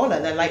see Bola,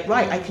 they're like,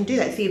 right, I can do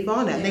that. See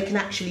Ivana, and they can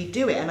actually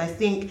do it. And I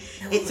think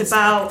it's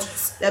about,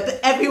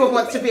 everyone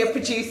wants to be a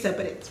producer,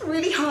 but it's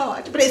really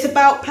hard. But it's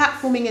about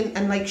platforming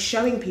and like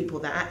showing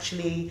people that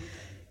actually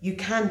you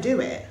can do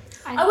it.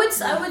 I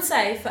would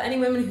say, for any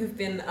women who've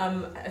been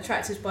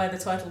attracted by the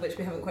title, which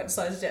we haven't quite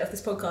decided yet of this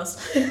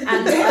podcast, and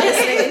are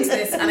listening into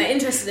this and are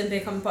interested in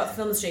becoming part of the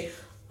film industry,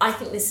 I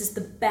think this is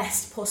the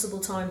best possible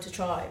time to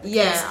try.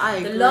 Yeah, I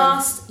agree. The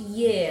last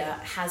year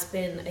has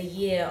been a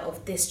year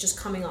of this just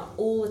coming up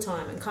all the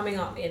time, and coming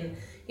up in,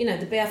 the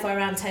BFI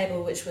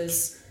Roundtable, which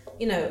was,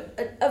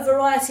 a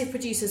variety of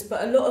producers,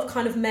 but a lot of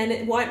kind of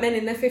white men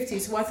in their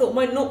 50s, who I thought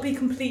might not be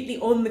completely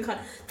on the kind...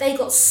 They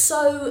got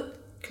so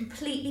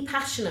completely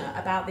passionate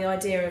about the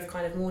idea of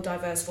kind of more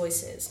diverse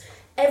voices.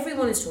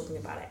 Everyone is talking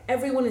about it.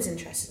 Everyone is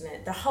interested in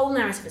it. The whole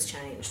narrative has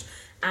changed.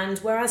 And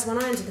whereas when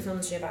I entered the film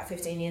industry about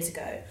 15 years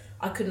ago,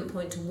 I couldn't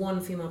point to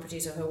one female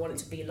producer who I wanted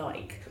to be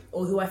like,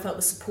 or who I felt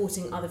was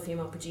supporting other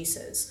female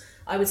producers,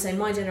 I would say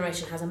my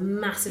generation has a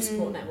massive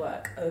support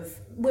network of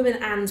women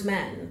and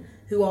men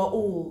who are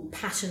all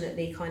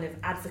passionately kind of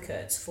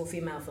advocates for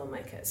female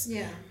filmmakers.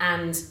 Yeah.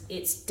 And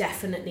it's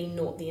definitely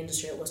not the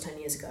industry it was 10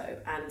 years ago.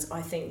 And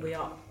I think we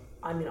are...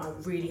 I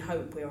really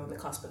hope we're on the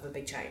cusp of a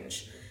big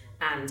change,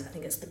 and I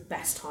think it's the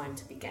best time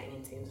to be getting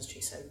into the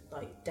industry, so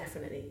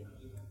definitely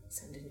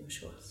send in your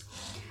shorts.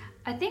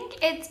 I think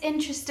it's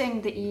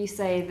interesting that you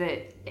say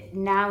that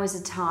now is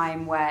a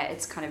time where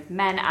it's kind of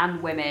men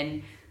and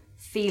women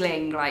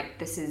feeling like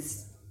this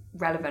is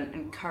relevant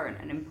and current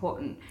and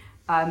important,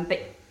 but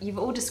you've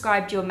all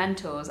described your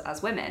mentors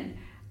as women,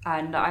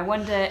 and I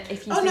wonder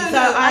if you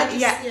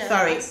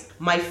sorry,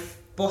 my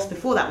boss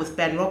before that was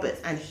Ben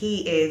Roberts, and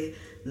he is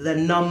the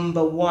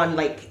number one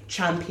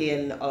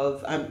champion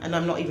of and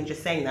I'm not even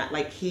just saying that,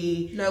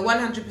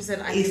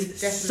 100% I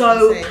is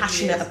so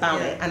passionate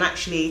about it. And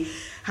actually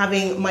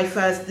having my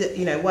first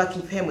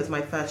working for him was my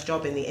first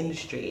job in the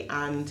industry,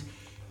 and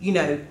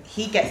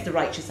he gets the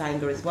righteous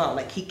anger as well.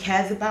 He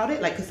cares about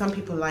it. because some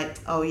people are like,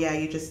 oh yeah,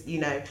 you just,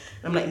 and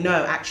I'm like,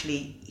 no,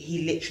 actually,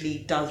 he literally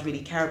does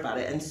really care about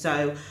it. And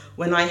so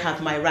when I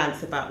have my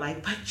rants about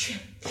but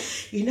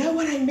you know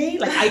what I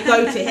mean? I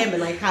go to him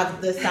and I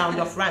have the sound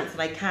off rants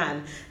that I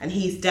can. And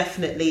he's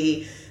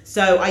definitely,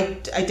 so I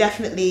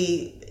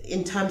definitely,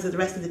 in terms of the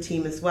rest of the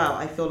team as well,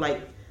 I feel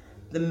like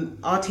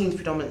our team's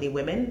predominantly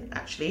women,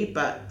 actually,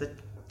 but the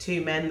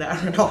two men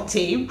that are in our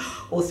team,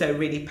 also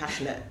really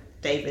passionate.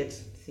 David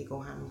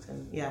Siegel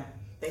Hamilton,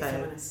 big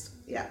feminist.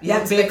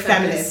 Big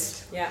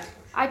feminist. Yeah.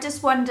 I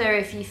just wonder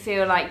if you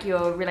feel like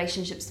your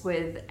relationships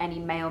with any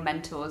male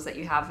mentors that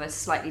you have are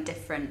slightly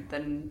different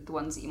than the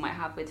ones that you might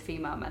have with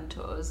female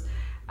mentors,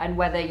 and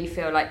whether you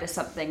feel like there's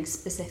something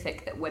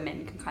specific that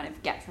women can kind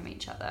of get from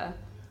each other.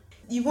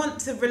 You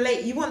want to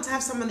relate, you want to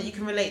have someone that you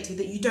can relate to,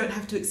 that you don't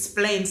have to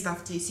explain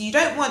stuff to. So you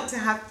don't want to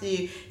have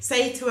to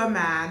say to a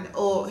man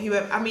or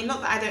whoever,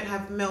 not that I don't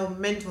have male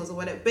mentors or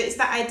whatever, but it's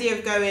that idea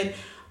of going,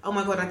 oh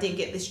my God, I didn't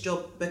get this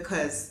job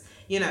because,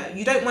 You know,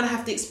 you don't want to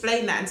have to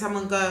explain that and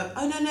someone go,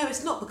 oh no,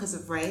 it's not because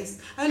of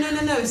race. Oh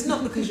no, it's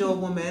not because you're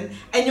a woman.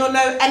 And you'll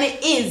know, and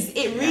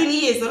it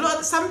really is.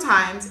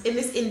 Sometimes in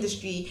this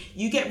industry,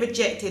 you get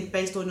rejected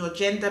based on your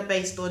gender,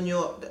 based on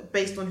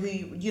who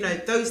you know,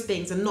 those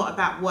things are not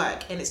about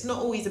work. And it's not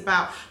always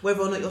about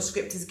whether or not your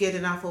script is good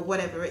enough or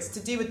whatever. It's to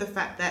do with the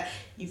fact that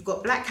you've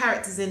got black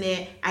characters in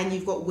it and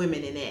you've got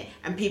women in it.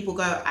 And people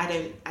go,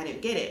 I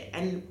don't get it.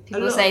 And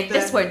people say,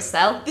 this won't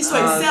sell. This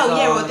won't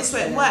sell, or this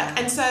won't work.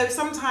 And so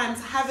sometimes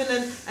having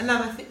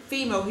another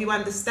female who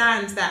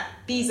understands that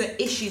these are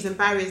issues and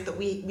barriers that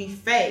we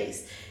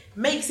face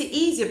makes it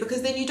easier,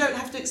 because then you don't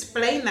have to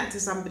explain that to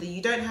somebody.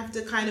 You don't have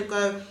to kind of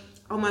go,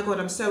 oh my God,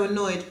 I'm so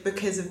annoyed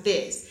because of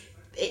this.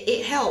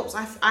 It helps.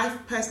 I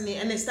personally,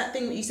 and it's that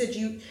thing that you said,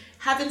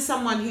 having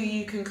someone who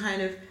you can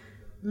kind of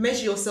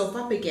measure yourself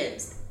up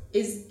against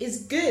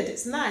is good.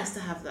 It's nice to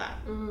have that.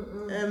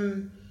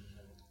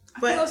 I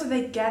think also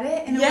they get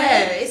it in a way.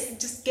 Yeah,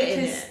 it's just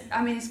getting it.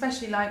 I mean,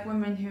 especially like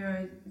women who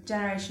are a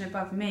generation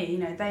above me, you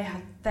know, they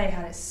had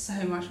it so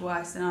much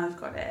worse than I've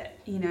got it,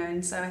 you know,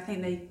 and so I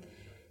think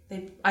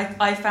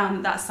I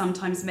found that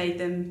sometimes made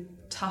them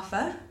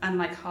tougher and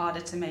like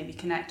harder to maybe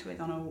connect with,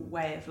 on a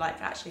way of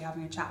like actually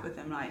having a chat with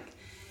them, like,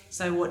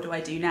 so what do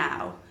I do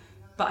now?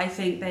 But I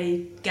think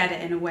they get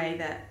it in a way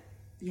that,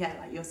 yeah,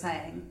 like you're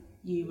saying,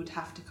 you would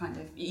have to kind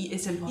of,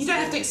 it's impossible. You don't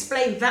have to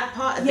explain that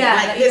part of it.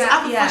 Like, there's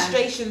other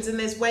frustrations and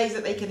there's ways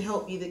that they can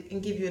help you that can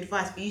give you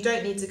advice, but you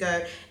don't need to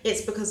go, it's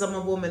because I'm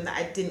a woman that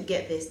I didn't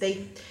get this.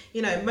 They,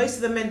 you know, most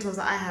of the mentors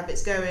that I have,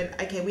 it's going,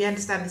 okay, we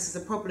understand this is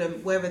a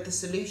problem. Where are the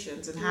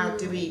solutions, and how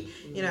do we,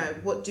 you know,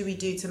 what do we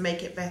do to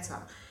make it better?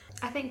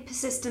 I think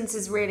persistence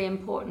is really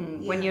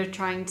important when you're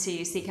trying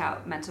to seek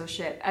out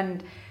mentorship,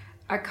 and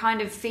are kind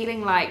of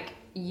feeling like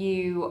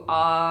you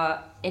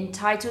are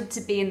entitled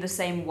to be in the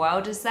same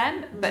world as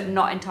them, but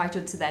not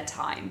entitled to their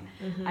time.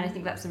 And I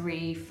think that's a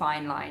really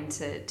fine line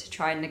to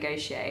try and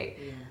negotiate.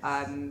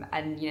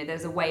 And you know,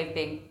 there's a way of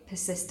being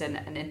persistent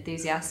and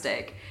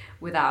enthusiastic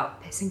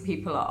without pissing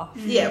people off.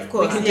 Yeah, of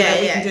course. We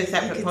can do a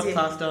separate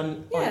podcast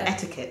on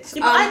etiquette.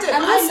 Yeah, but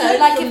and also,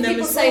 like, if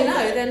people say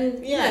no,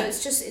 then you know,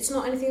 it's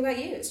not anything about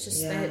you. It's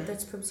just they're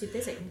probably too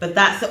busy. But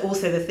that's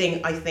also the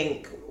thing, I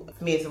think,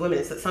 for me as a woman,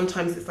 is that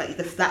sometimes it's like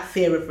that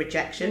fear of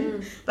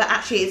rejection. But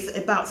actually, it's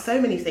about so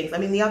many things. I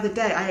mean, the other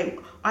day,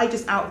 I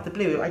just out of the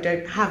blue, I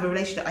don't have a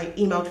relationship. I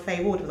emailed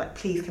Faye Ward, I was like,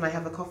 please, can I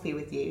have a coffee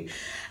with you?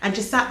 And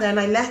just sat there, and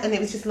I left, and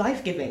it was just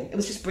life-giving. It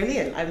was just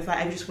brilliant. I was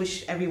like, I just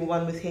wish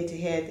everyone was here to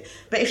hear.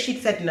 But if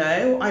she'd said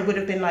no, I would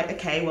have been like,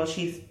 okay, well,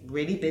 she's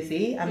really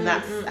busy, and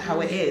that's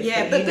how it is.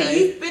 Yeah, but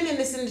you've been in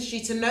this industry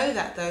to know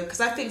that, though, because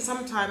I think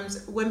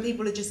sometimes when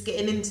people are just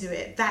getting into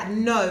it, that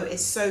no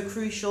is so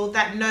crucial.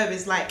 That no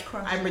is like,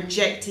 I'm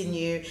rejecting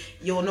you,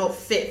 you're not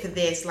fit for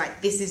this,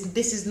 like, this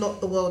is not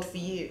the world for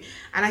you.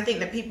 And I think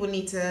that people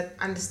need to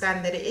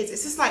understand that it is.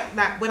 It's just like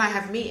that when I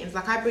have meetings,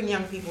 like, I bring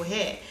young people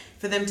here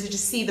for them to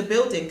just see the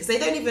building, because they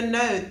don't even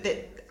know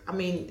that, I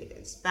mean,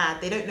 it's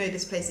bad, they don't know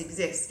this place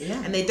exists.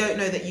 And they don't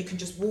know that you can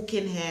just walk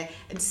in here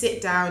and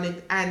sit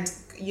down and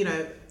you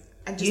know,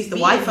 and just use the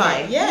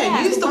Wi-Fi.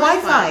 Use the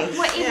Wi-Fi.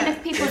 Well, even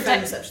if people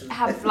don't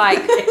have like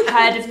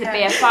heard of the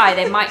BFI,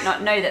 they might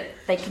not know that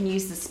they can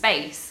use the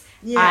space.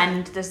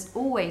 And there's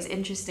always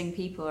interesting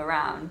people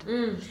around.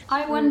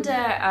 I wonder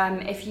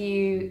if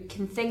you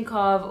can think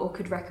of or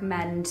could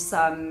recommend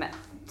some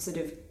sort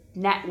of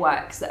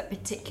networks that are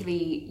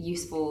particularly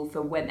useful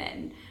for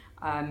women.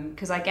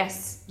 Because I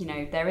guess, you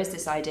know, there is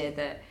this idea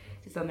that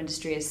the film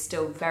industry is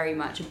still very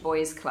much a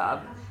boys'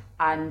 club.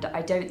 And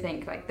I don't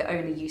think like the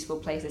only useful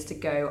places to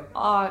go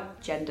are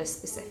gender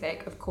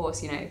specific. Of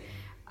course, you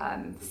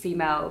know,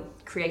 female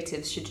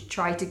creatives should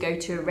try to go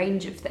to a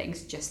range of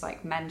things, just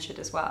like men should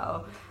as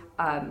well.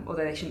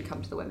 Although they shouldn't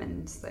come to the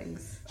women's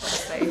things,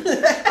 obviously.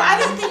 I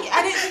don't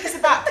think it's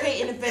about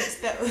creating events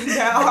that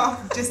are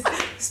just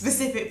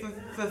specific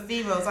for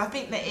females. I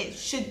think that it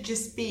should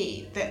just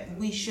be that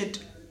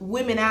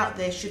women out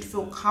there should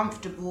feel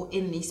comfortable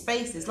in these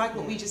spaces. Like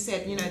what we just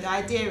said, you know, the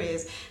idea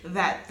is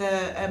that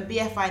the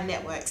BFI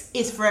networks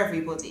is for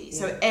everybody.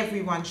 So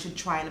everyone should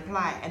try and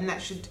apply, and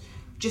that should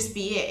just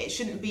be it. It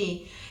shouldn't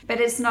be... But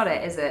it's not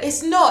it, is it?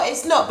 It's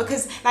not,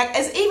 because like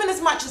even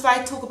as much as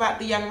I talk about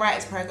the Young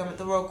Writers Programme at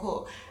the Royal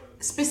Court,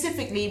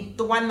 specifically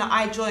the one that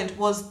I joined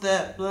was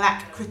the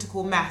Black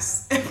Critical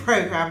Mass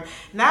Programme.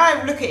 Now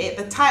I look at it,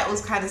 the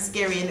title's kind of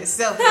scary in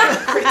itself, like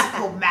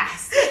critical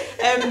mass.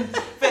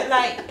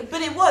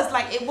 But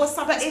it was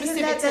something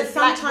specific to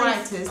Black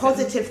writers.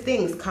 Positive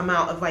things come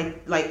out of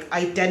like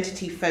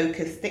identity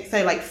focused things.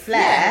 So like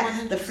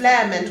Flair, the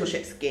Flair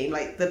mentorship scheme,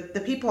 like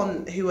the people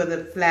who are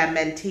the Flair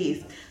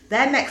mentees,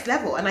 they're next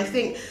level. And I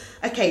think,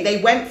 okay,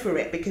 they went for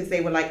it because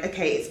they were like,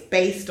 okay, it's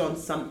based on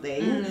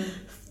something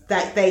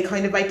that they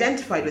kind of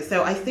identified with.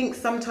 So I think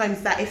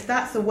sometimes that if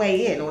that's a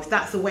way in, or if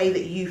that's a way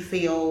that you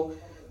feel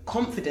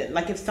confident,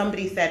 like if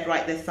somebody said,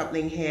 right, there's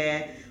something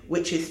here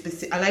which is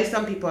specific. I know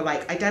some people are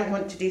like, I don't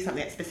want to do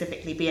something that's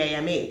specifically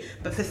BAME,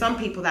 but for some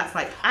people that's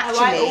like,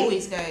 actually... I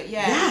always go,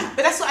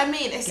 But that's what I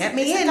mean. It's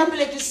a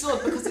double-edged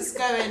sword, because it's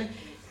going...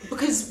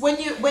 because when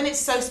it's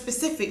so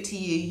specific to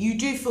you, you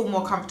do feel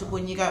more comfortable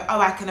and you go, oh,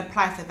 I can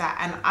apply for that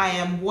and I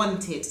am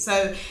wanted.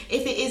 So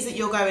if it is that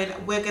you're going,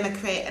 we're going to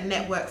create a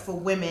network for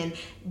women,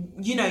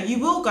 you know, you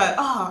will go,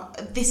 oh,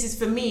 this is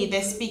for me,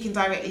 they're speaking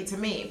directly to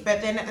me.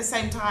 But then at the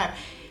same time,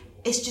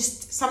 it's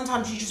just,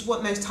 sometimes you just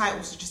want those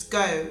titles to just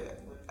go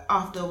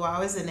after a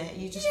while, isn't it?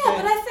 You just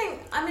but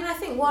I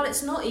think while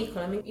it's not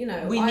equal, I mean, you know,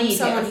 I'm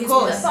someone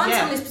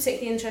who's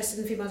particularly interested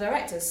in female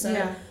directors,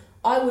 so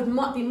I would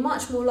be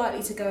much more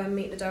likely to go and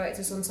meet the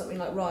directors on something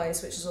like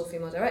Rise, which is all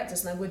female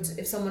directors, than I would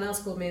if someone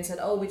else called me and said,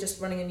 oh, we're just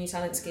running a new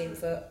talent scheme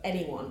for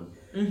anyone.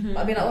 But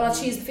I'd be like, well, I'll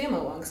choose the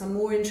female one because I'm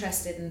more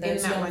interested in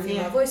those young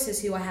female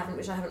voices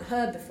which I haven't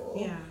heard before.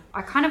 Yeah.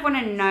 I kind of want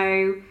to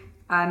know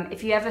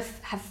if you ever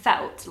have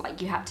felt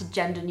like you had to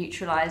gender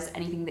neutralise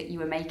anything that you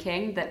were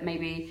making, that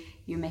maybe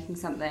you were making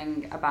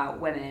something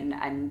about women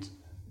and,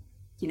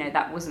 you know,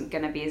 that wasn't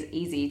going to be as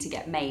easy to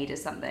get made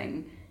as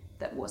something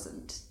that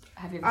wasn't.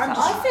 Have you ever felt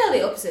I feel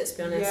the opposite, to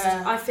be honest.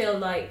 Yeah. I feel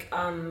like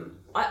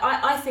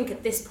I think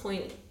at this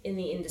point in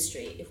the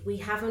industry, if we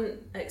haven't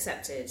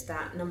accepted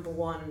that, number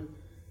one,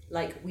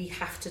 like, we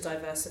have to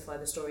diversify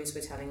the stories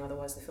we're telling,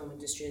 otherwise the film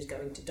industry is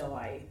going to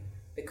die,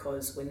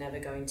 because we're never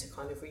going to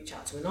kind of reach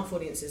out to enough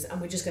audiences, and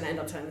we're just going to end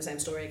up telling the same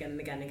story again and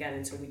again and again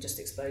until we just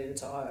explode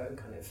into our own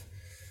kind of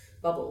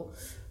bubble.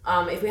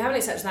 If we haven't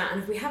accepted that,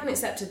 and if we haven't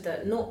accepted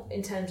that, not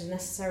in terms of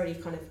necessarily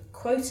kind of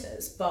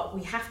quotas, but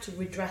we have to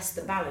redress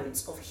the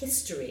balance of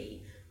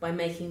history by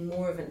making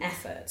more of an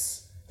effort.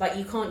 Like,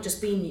 you can't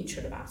just be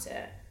neutral about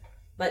it.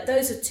 Like,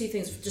 those are two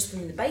things just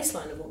from the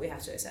baseline of what we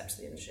have to accept to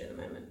the industry at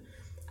the moment.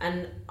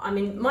 And I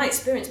mean, my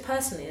experience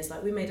personally is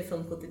like, we made a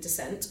film called The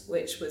Descent,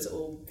 which was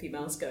all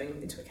females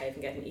going into a cave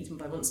and getting eaten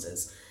by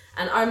monsters.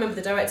 And I remember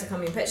the director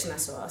coming and pitching that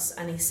to us,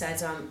 and he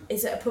said,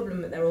 is it a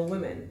problem that they're all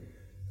women?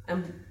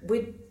 And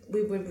we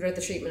read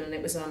the treatment, and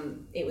it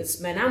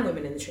was men and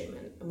women in the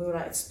treatment, and we were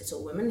like, it's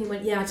all women. And he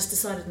went, yeah, I just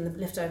decided in the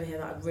lift over here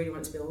that I really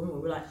want it to be all women.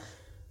 We were like,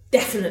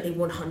 definitely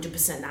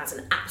 100%, that's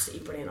an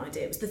absolutely brilliant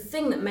idea. It was the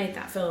thing that made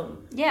that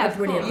film a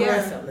brilliant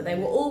horror film, that they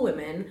were all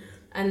women,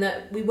 and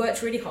that we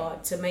worked really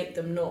hard to make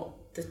them not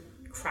the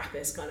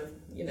crappiest kind of,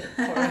 you know,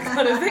 horror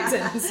kind of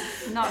victims.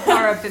 Not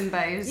horror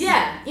bimbos.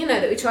 Yeah, you know,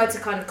 that we tried to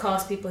kind of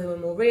cast people who were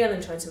more real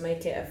and tried to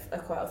make it a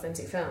quite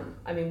authentic film.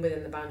 I mean,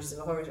 within the boundaries of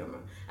a horror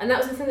genre. And that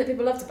was the thing that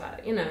people loved about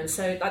it, you know, and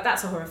so like,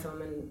 that's a horror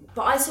film.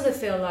 But I sort of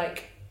feel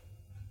like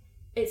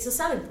it's a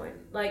selling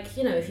point. Like,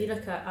 you know, if you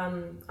look at,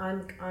 I'm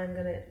going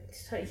to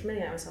totally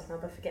humiliate myself now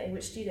by forgetting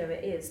which studio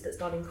it is that's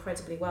done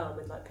incredibly well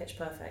with like Pitch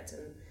Perfect,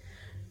 and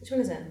which one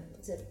is it?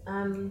 Is it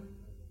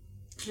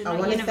I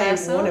want to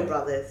say Warner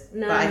Brothers,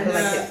 but I feel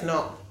like it's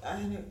not.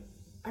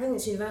 I think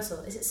it's Universal.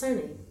 Is it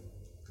Sony?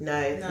 No,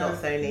 it's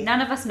not Sony. None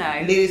of us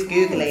know. Lou's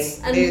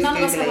Googling. And none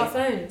of us have our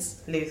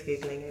phones. Lou's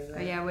Googling. Oh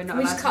yeah, we're not.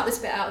 We just cut this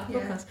bit out of the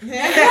podcast.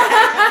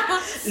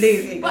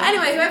 Lou's Googling. Well,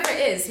 anyway, whoever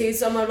it is,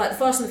 who's on like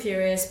Fast and the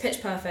Furious, Pitch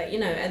Perfect, you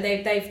know, and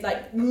they've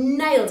like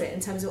nailed it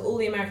in terms of all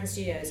the American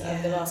studios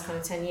over the last kind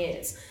of 10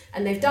 years,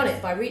 and they've done it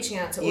by reaching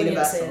out to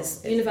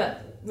audiences,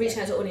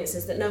 reaching out to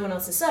audiences that no one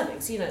else is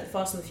serving. So, you know,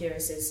 Fast and the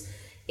Furious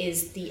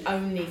is the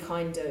only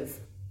kind of,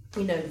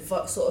 you know,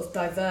 sort of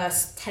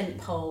diverse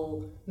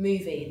tentpole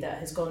movie that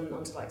has gone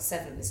on to like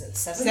 7. Is it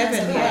 7?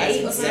 7,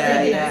 8 or something?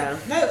 Yeah.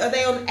 No, are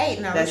they on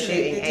 8 now? They're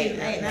shooting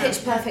 8 now.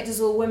 Pitch Perfect is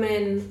all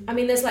women. I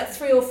mean, there's like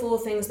 3 or 4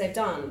 things they've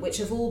done, which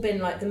have all been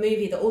like the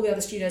movie that all the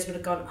other studios would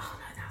have gone, oh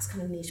no, that's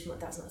kind of niche.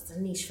 That's a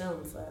niche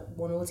film for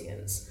one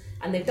audience.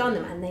 And they've done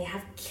them, and they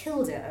have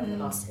killed it over the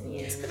last 10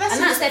 years. And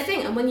that's their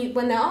thing. And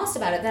when they're asked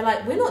about it, they're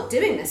like, we're not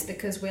doing this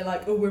because we're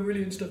like, oh, we're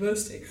really into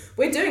diversity.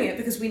 We're doing it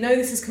because we know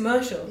this is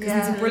commercial, because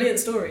these are brilliant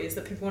stories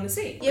that people want to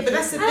see. Yeah, but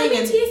that's the thing. I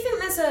mean, do you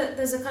think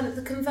there's a kind of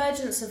the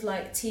convergence of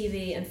like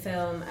TV and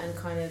film and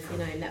kind of, you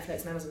know,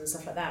 Netflix and Amazon and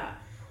stuff like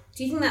that?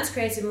 Do you think that's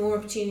created more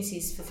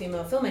opportunities for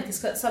female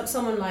filmmakers?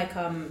 Someone like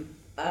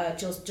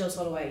Jill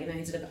Soloway, you know,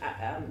 who did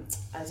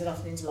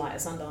Afternoon Delight at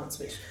Sundance,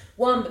 which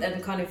won, but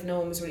then kind of no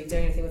one was really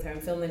doing anything with her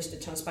in film. Then she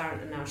did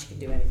Transparent, and now she can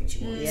do anything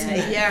she wants.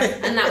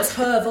 And that was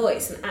her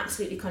voice, and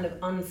absolutely kind of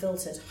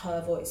unfiltered,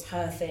 her voice,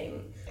 her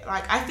thing.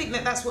 Like, I think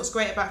that's what's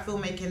great about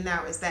filmmaking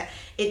now, is that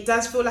it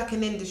does feel like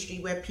an industry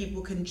where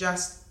people can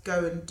just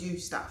go and do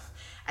stuff,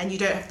 and you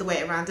don't have to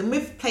wait around. And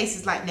with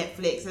places like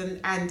Netflix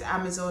and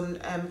Amazon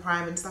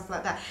Prime and stuff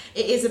like that,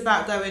 it is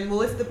about going,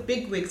 well, if the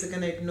big wigs are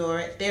going to ignore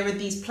it, there are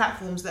these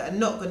platforms that are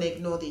not going to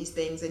ignore these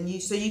things, and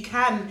you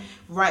can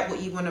write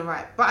what you want to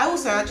write. But I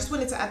just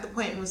wanted to add the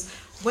point was,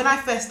 when I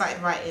first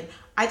started writing,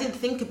 I didn't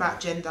think about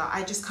gender.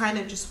 I just kind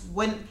of just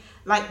went,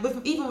 like,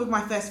 even with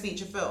my first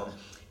feature film,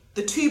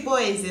 the 2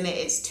 boys in it,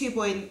 it's 2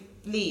 boy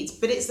leads,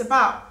 but it's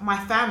about my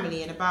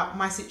family and about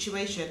my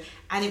situation,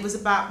 and it was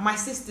about my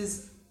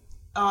sisters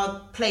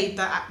played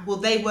that. Well,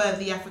 they were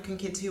the African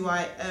kids who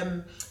I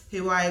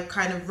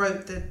kind of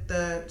wrote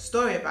the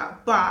story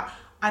about, but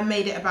I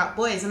made it about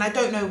boys, and I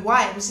don't know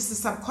why. It was just a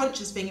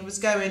subconscious thing. It was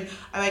going,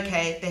 oh,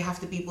 okay, they have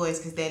to be boys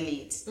because they're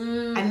leads,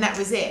 and that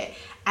was it.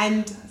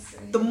 And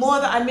the more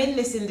that I'm in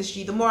this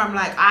industry, the more I'm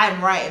like,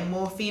 I'm writing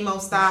more female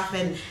stuff,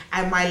 and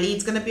my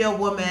lead's gonna be a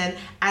woman,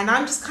 and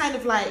I'm just kind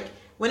of like,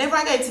 whenever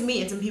I go to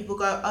meetings and people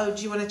go, oh,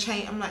 do you want to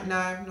change? I'm like, no,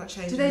 I'm not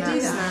changing. Do they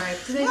do that?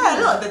 Do they a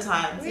lot of the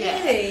time.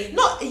 Really? Yeah.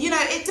 Not,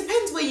 it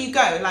depends where you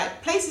go.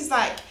 Like places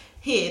like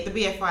here, the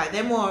BFI,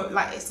 they're more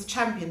like, it's the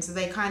champion, so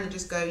they kind of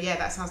just go, yeah,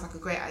 that sounds like a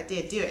great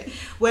idea, do it.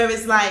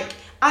 Whereas like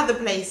other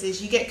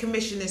places, you get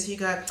commissioners who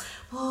go,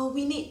 well,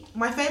 we need,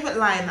 my favourite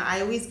line that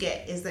I always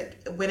get is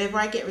that whenever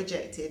I get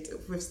rejected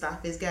with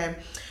stuff is going,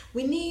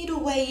 we need a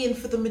way in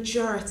for the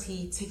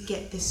majority to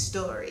get this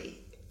story.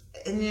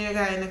 And you're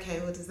going, okay,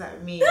 what does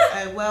that mean?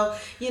 Well,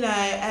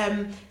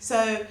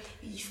 so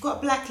you've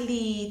got black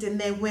lead and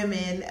they're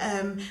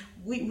women.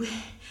 We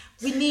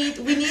need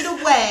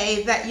a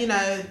way that,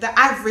 the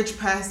average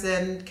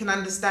person can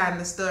understand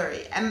the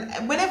story.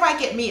 And whenever I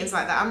get meetings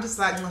like that, I'm just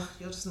like, oh,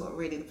 you're just not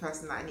really the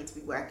person that I need to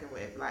be working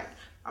with. Like,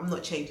 I'm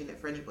not changing it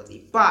for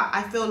anybody. But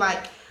I feel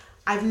like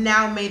I've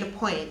now made a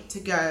point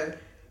to go,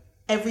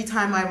 every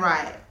time I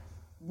write,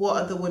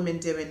 what are the women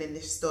doing in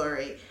this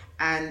story?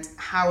 And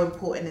how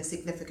important and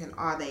significant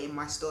are they in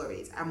my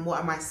stories? And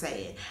what am I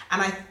saying?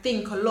 And I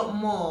think a lot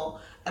more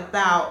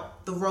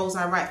about the roles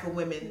I write for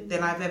women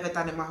than I've ever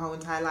done in my whole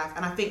entire life.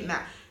 And I think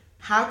that,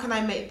 how can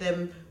I make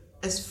them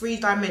as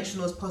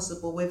three-dimensional as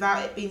possible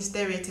without it being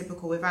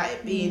stereotypical, without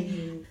it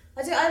being...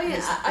 I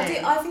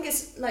think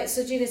it's like,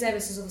 so Julia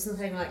Davis is obviously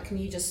saying, like, can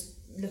you just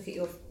look at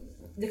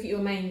your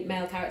main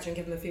male character and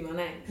give them a female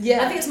name?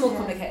 Yeah. I think it's more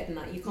complicated than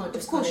that. You can't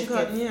just give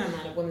a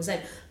man a woman's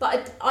name.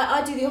 But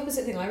I do the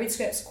opposite thing. I read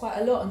scripts quite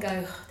a lot and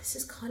go, oh, this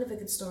is kind of a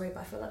good story,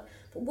 but I feel like,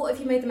 but what if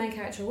you made the main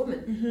character a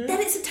woman? Mm-hmm.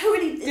 Then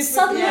it's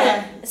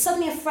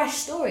suddenly a fresh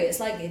story. It's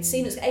like, it's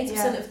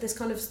 80% of this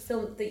kind of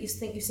film that you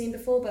think you've seen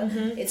before, but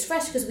it's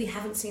fresh because we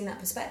haven't seen that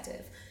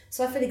perspective.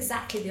 So I feel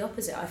exactly the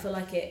opposite. I feel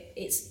like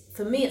it's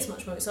for me, it's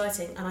much more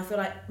exciting, and I feel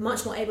like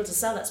much more able to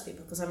sell that to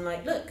people, because I'm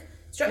like, look,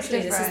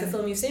 structurally, this is the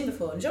film you've seen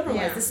before, and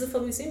genre-wise, this is the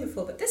film you've seen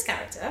before, but this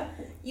character,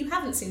 you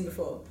haven't seen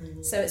before.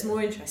 So it's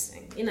more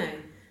interesting,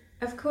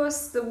 Of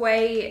course, the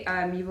way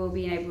you've all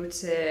been able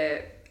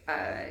to,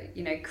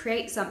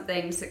 create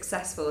something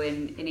successful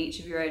in each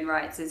of your own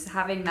rights is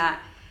having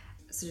that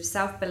sort of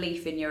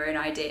self-belief in your own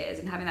ideas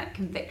and having that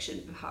conviction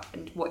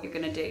behind what you're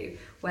going to do,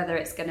 whether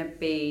it's going to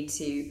be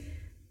to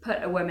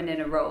put a woman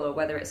in a role, or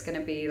whether it's going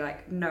to be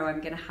like, no,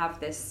 I'm going to have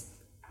this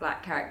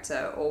black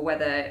character, or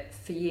whether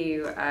for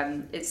you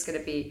it's going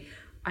to be,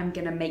 I'm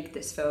going to make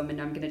this film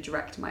and I'm going to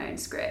direct my own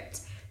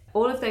script.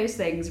 All of those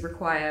things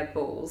require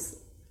balls,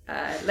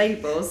 lady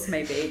balls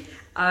maybe,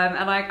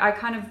 and I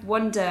kind of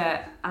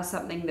wonder, as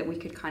something that we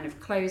could kind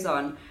of close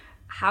on,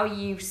 how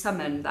you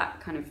summon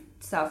that kind of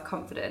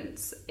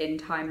self-confidence in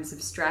times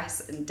of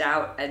stress and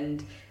doubt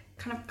and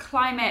kind of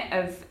climate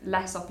of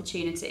less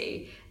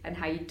opportunity, and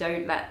how you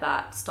don't let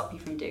that stop you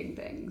from doing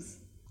things.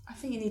 I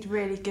think you need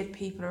really good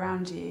people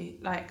around you.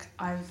 Like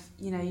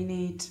you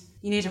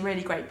need a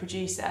really great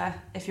producer.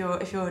 If you're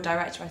a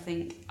director, I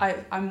think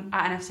I'm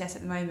at an FTS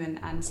at the moment,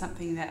 and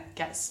something that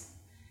gets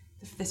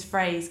this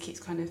phrase keeps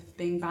kind of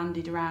being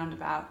bandied around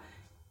about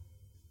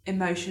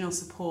emotional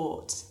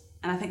support,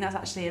 and I think that's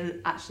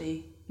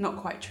actually not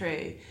quite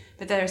true.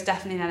 But there is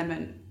definitely an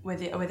element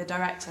with a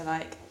director.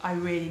 Like, I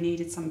really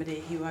needed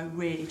somebody who I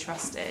really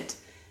trusted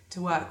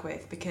to work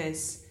with,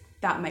 because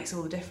that makes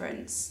all the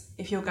difference.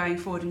 If you're going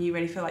forward and you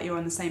really feel like you're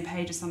on the same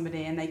page as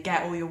somebody, and they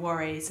get all your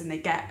worries and they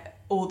get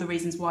all the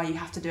reasons why you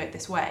have to do it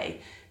this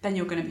way, then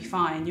you're going to be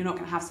fine. You're not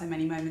going to have so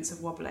many moments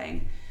of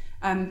wobbling.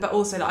 But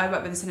also, like, I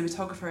worked with a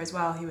cinematographer as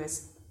well,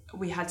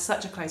 we had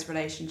such a close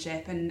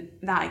relationship, and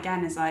that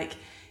again is like,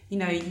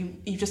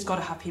 you've just got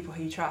to have people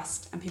who you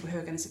trust and people who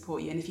are going to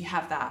support you. And if you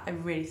have that, I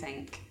really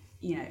think,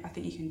 I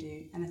think you can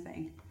do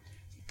anything.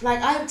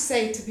 Like, I would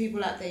say to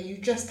people out there, you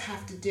just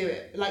have to do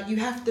it. Like, you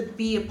have to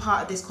be a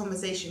part of this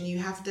conversation. You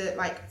have to,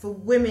 like, for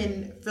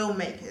women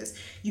filmmakers,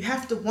 you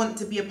have to want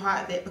to be a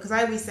part of it, because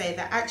I always say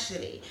that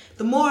actually,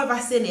 the more of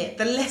us in it,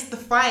 the less the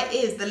fight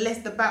is, the less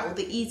the battle,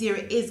 the easier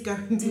it is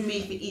going to be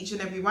for each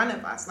and every one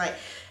of us. Like,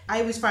 I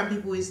always find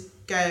people always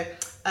go,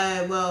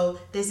 well,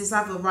 there's this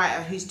other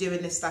writer who's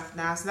doing this stuff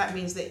now, so that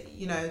means that,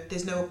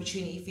 there's no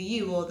opportunity for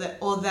you, or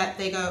that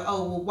they go,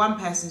 oh, well, one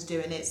person's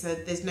doing it, so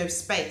there's no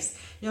space.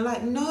 And you're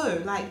like,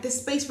 no, like, there's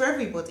space for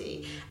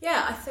everybody.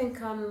 Yeah, I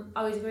think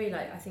I would agree.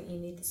 Like, I think you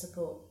need the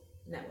support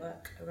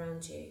network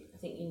around you. I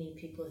think you need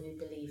people who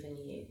believe in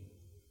you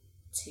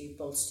to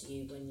bolster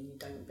you when you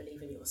don't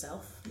believe in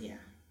yourself. Yeah.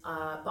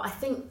 But I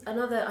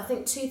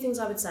think two things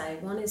I would say.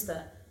 One is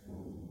that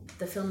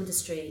the film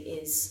industry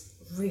is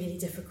really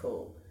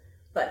difficult,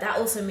 but that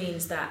also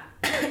means that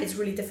it's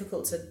really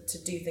difficult to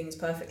do things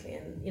perfectly.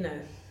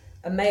 And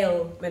a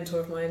male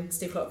mentor of mine,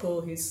 Steve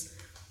Clark-Paul, who's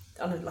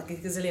done like a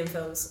gazillion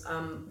films,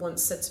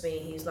 once said to me,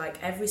 he's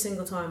like, every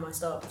single time I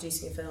start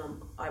producing a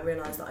film, I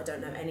realise that I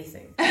don't know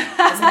anything.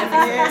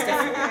 Everything is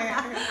different.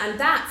 And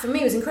that for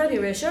me was incredibly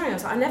reassuring. I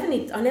was like, I never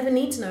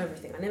need to know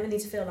everything. I never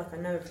need to feel like I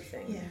know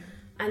everything. Yeah.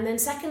 And then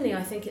secondly,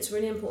 I think it's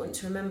really important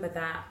to remember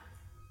that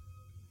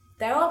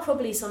there are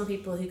probably some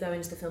people who go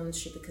into the film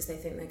industry because they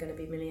think they're going to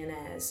be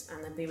millionaires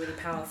and they'll be really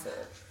powerful.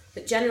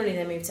 But generally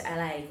they move to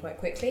LA quite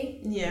quickly.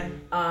 Yeah.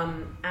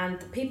 And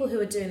the people who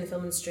are doing the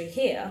film industry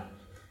here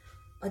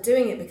are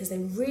doing it because they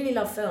really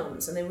love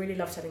films and they really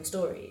love telling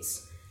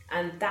stories.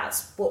 And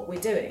that's what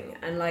we're doing.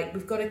 And like,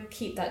 we've got to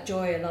keep that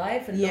joy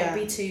alive and not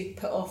be too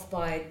put off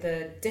by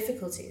the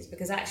difficulties,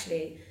 because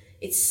actually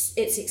it's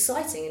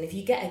exciting. And if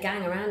you get a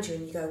gang around you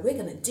and you go, we're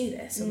going to do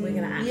this and we're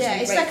going to actually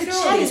it's like a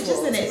challenge,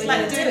 isn't it? It's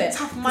like doing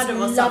Tough Mudder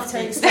or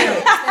something.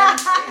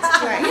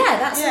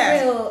 That's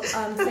a real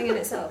thing in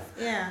itself.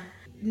 Yeah.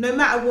 No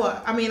matter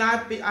what, I mean,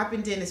 I've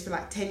been doing this for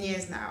like 10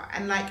 years now,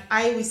 and like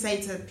I always say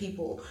to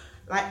people,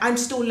 like, I'm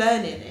still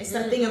learning. It's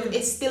that thing of,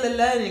 it's still a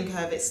learning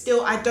curve. It's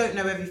still, I don't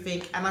know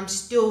everything, and I'm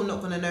still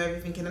not going to know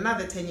everything in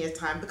another 10 years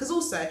time, because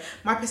also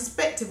my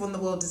perspective on the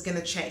world is going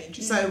to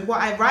change. So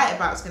what I write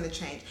about is going to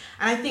change.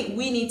 And I think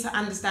we need to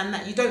understand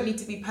that you don't need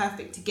to be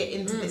perfect to get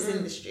into this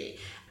industry.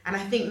 And I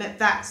think that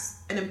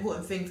that's an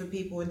important thing for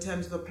people in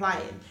terms of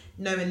applying,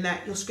 knowing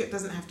that your script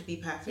doesn't have to be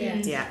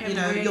perfect. You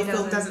know, your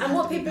film doesn't have to be perfect. And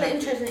what people are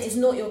interested in is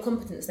not your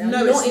competence. They're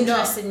not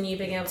interested in you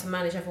being able to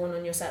manage everyone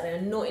on your set.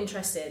 They're not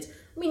interested.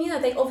 I mean,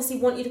 they obviously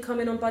want you to come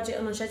in on budget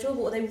and on schedule,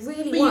 but what they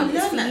really want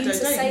is for you to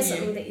say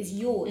something that is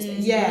yours, that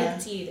is unique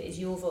to you, that is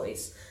your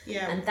voice.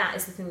 And that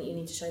is the thing that you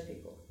need to show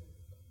people.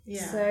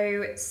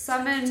 So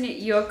summon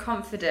your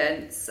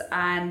confidence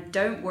and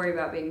don't worry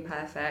about being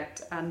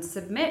perfect, and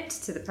submit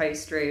to the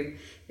post room,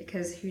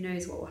 because who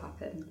knows what will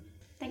happen.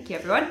 Thank you,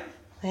 everyone.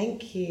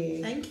 Thank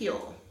you. Thank you.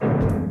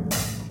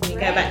 We go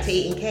back to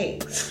eating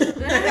cakes.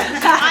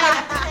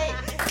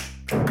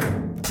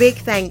 Big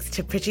thanks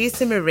to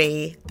producer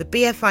Marie, the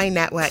BFI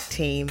Network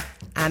team,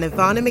 and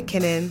Ivana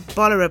McKinnon,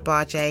 Bola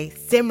Abaje,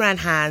 Simran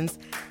Hans,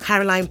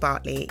 Caroline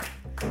Bartley.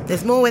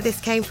 There's more where this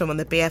came from on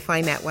the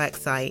BFI Network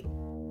site.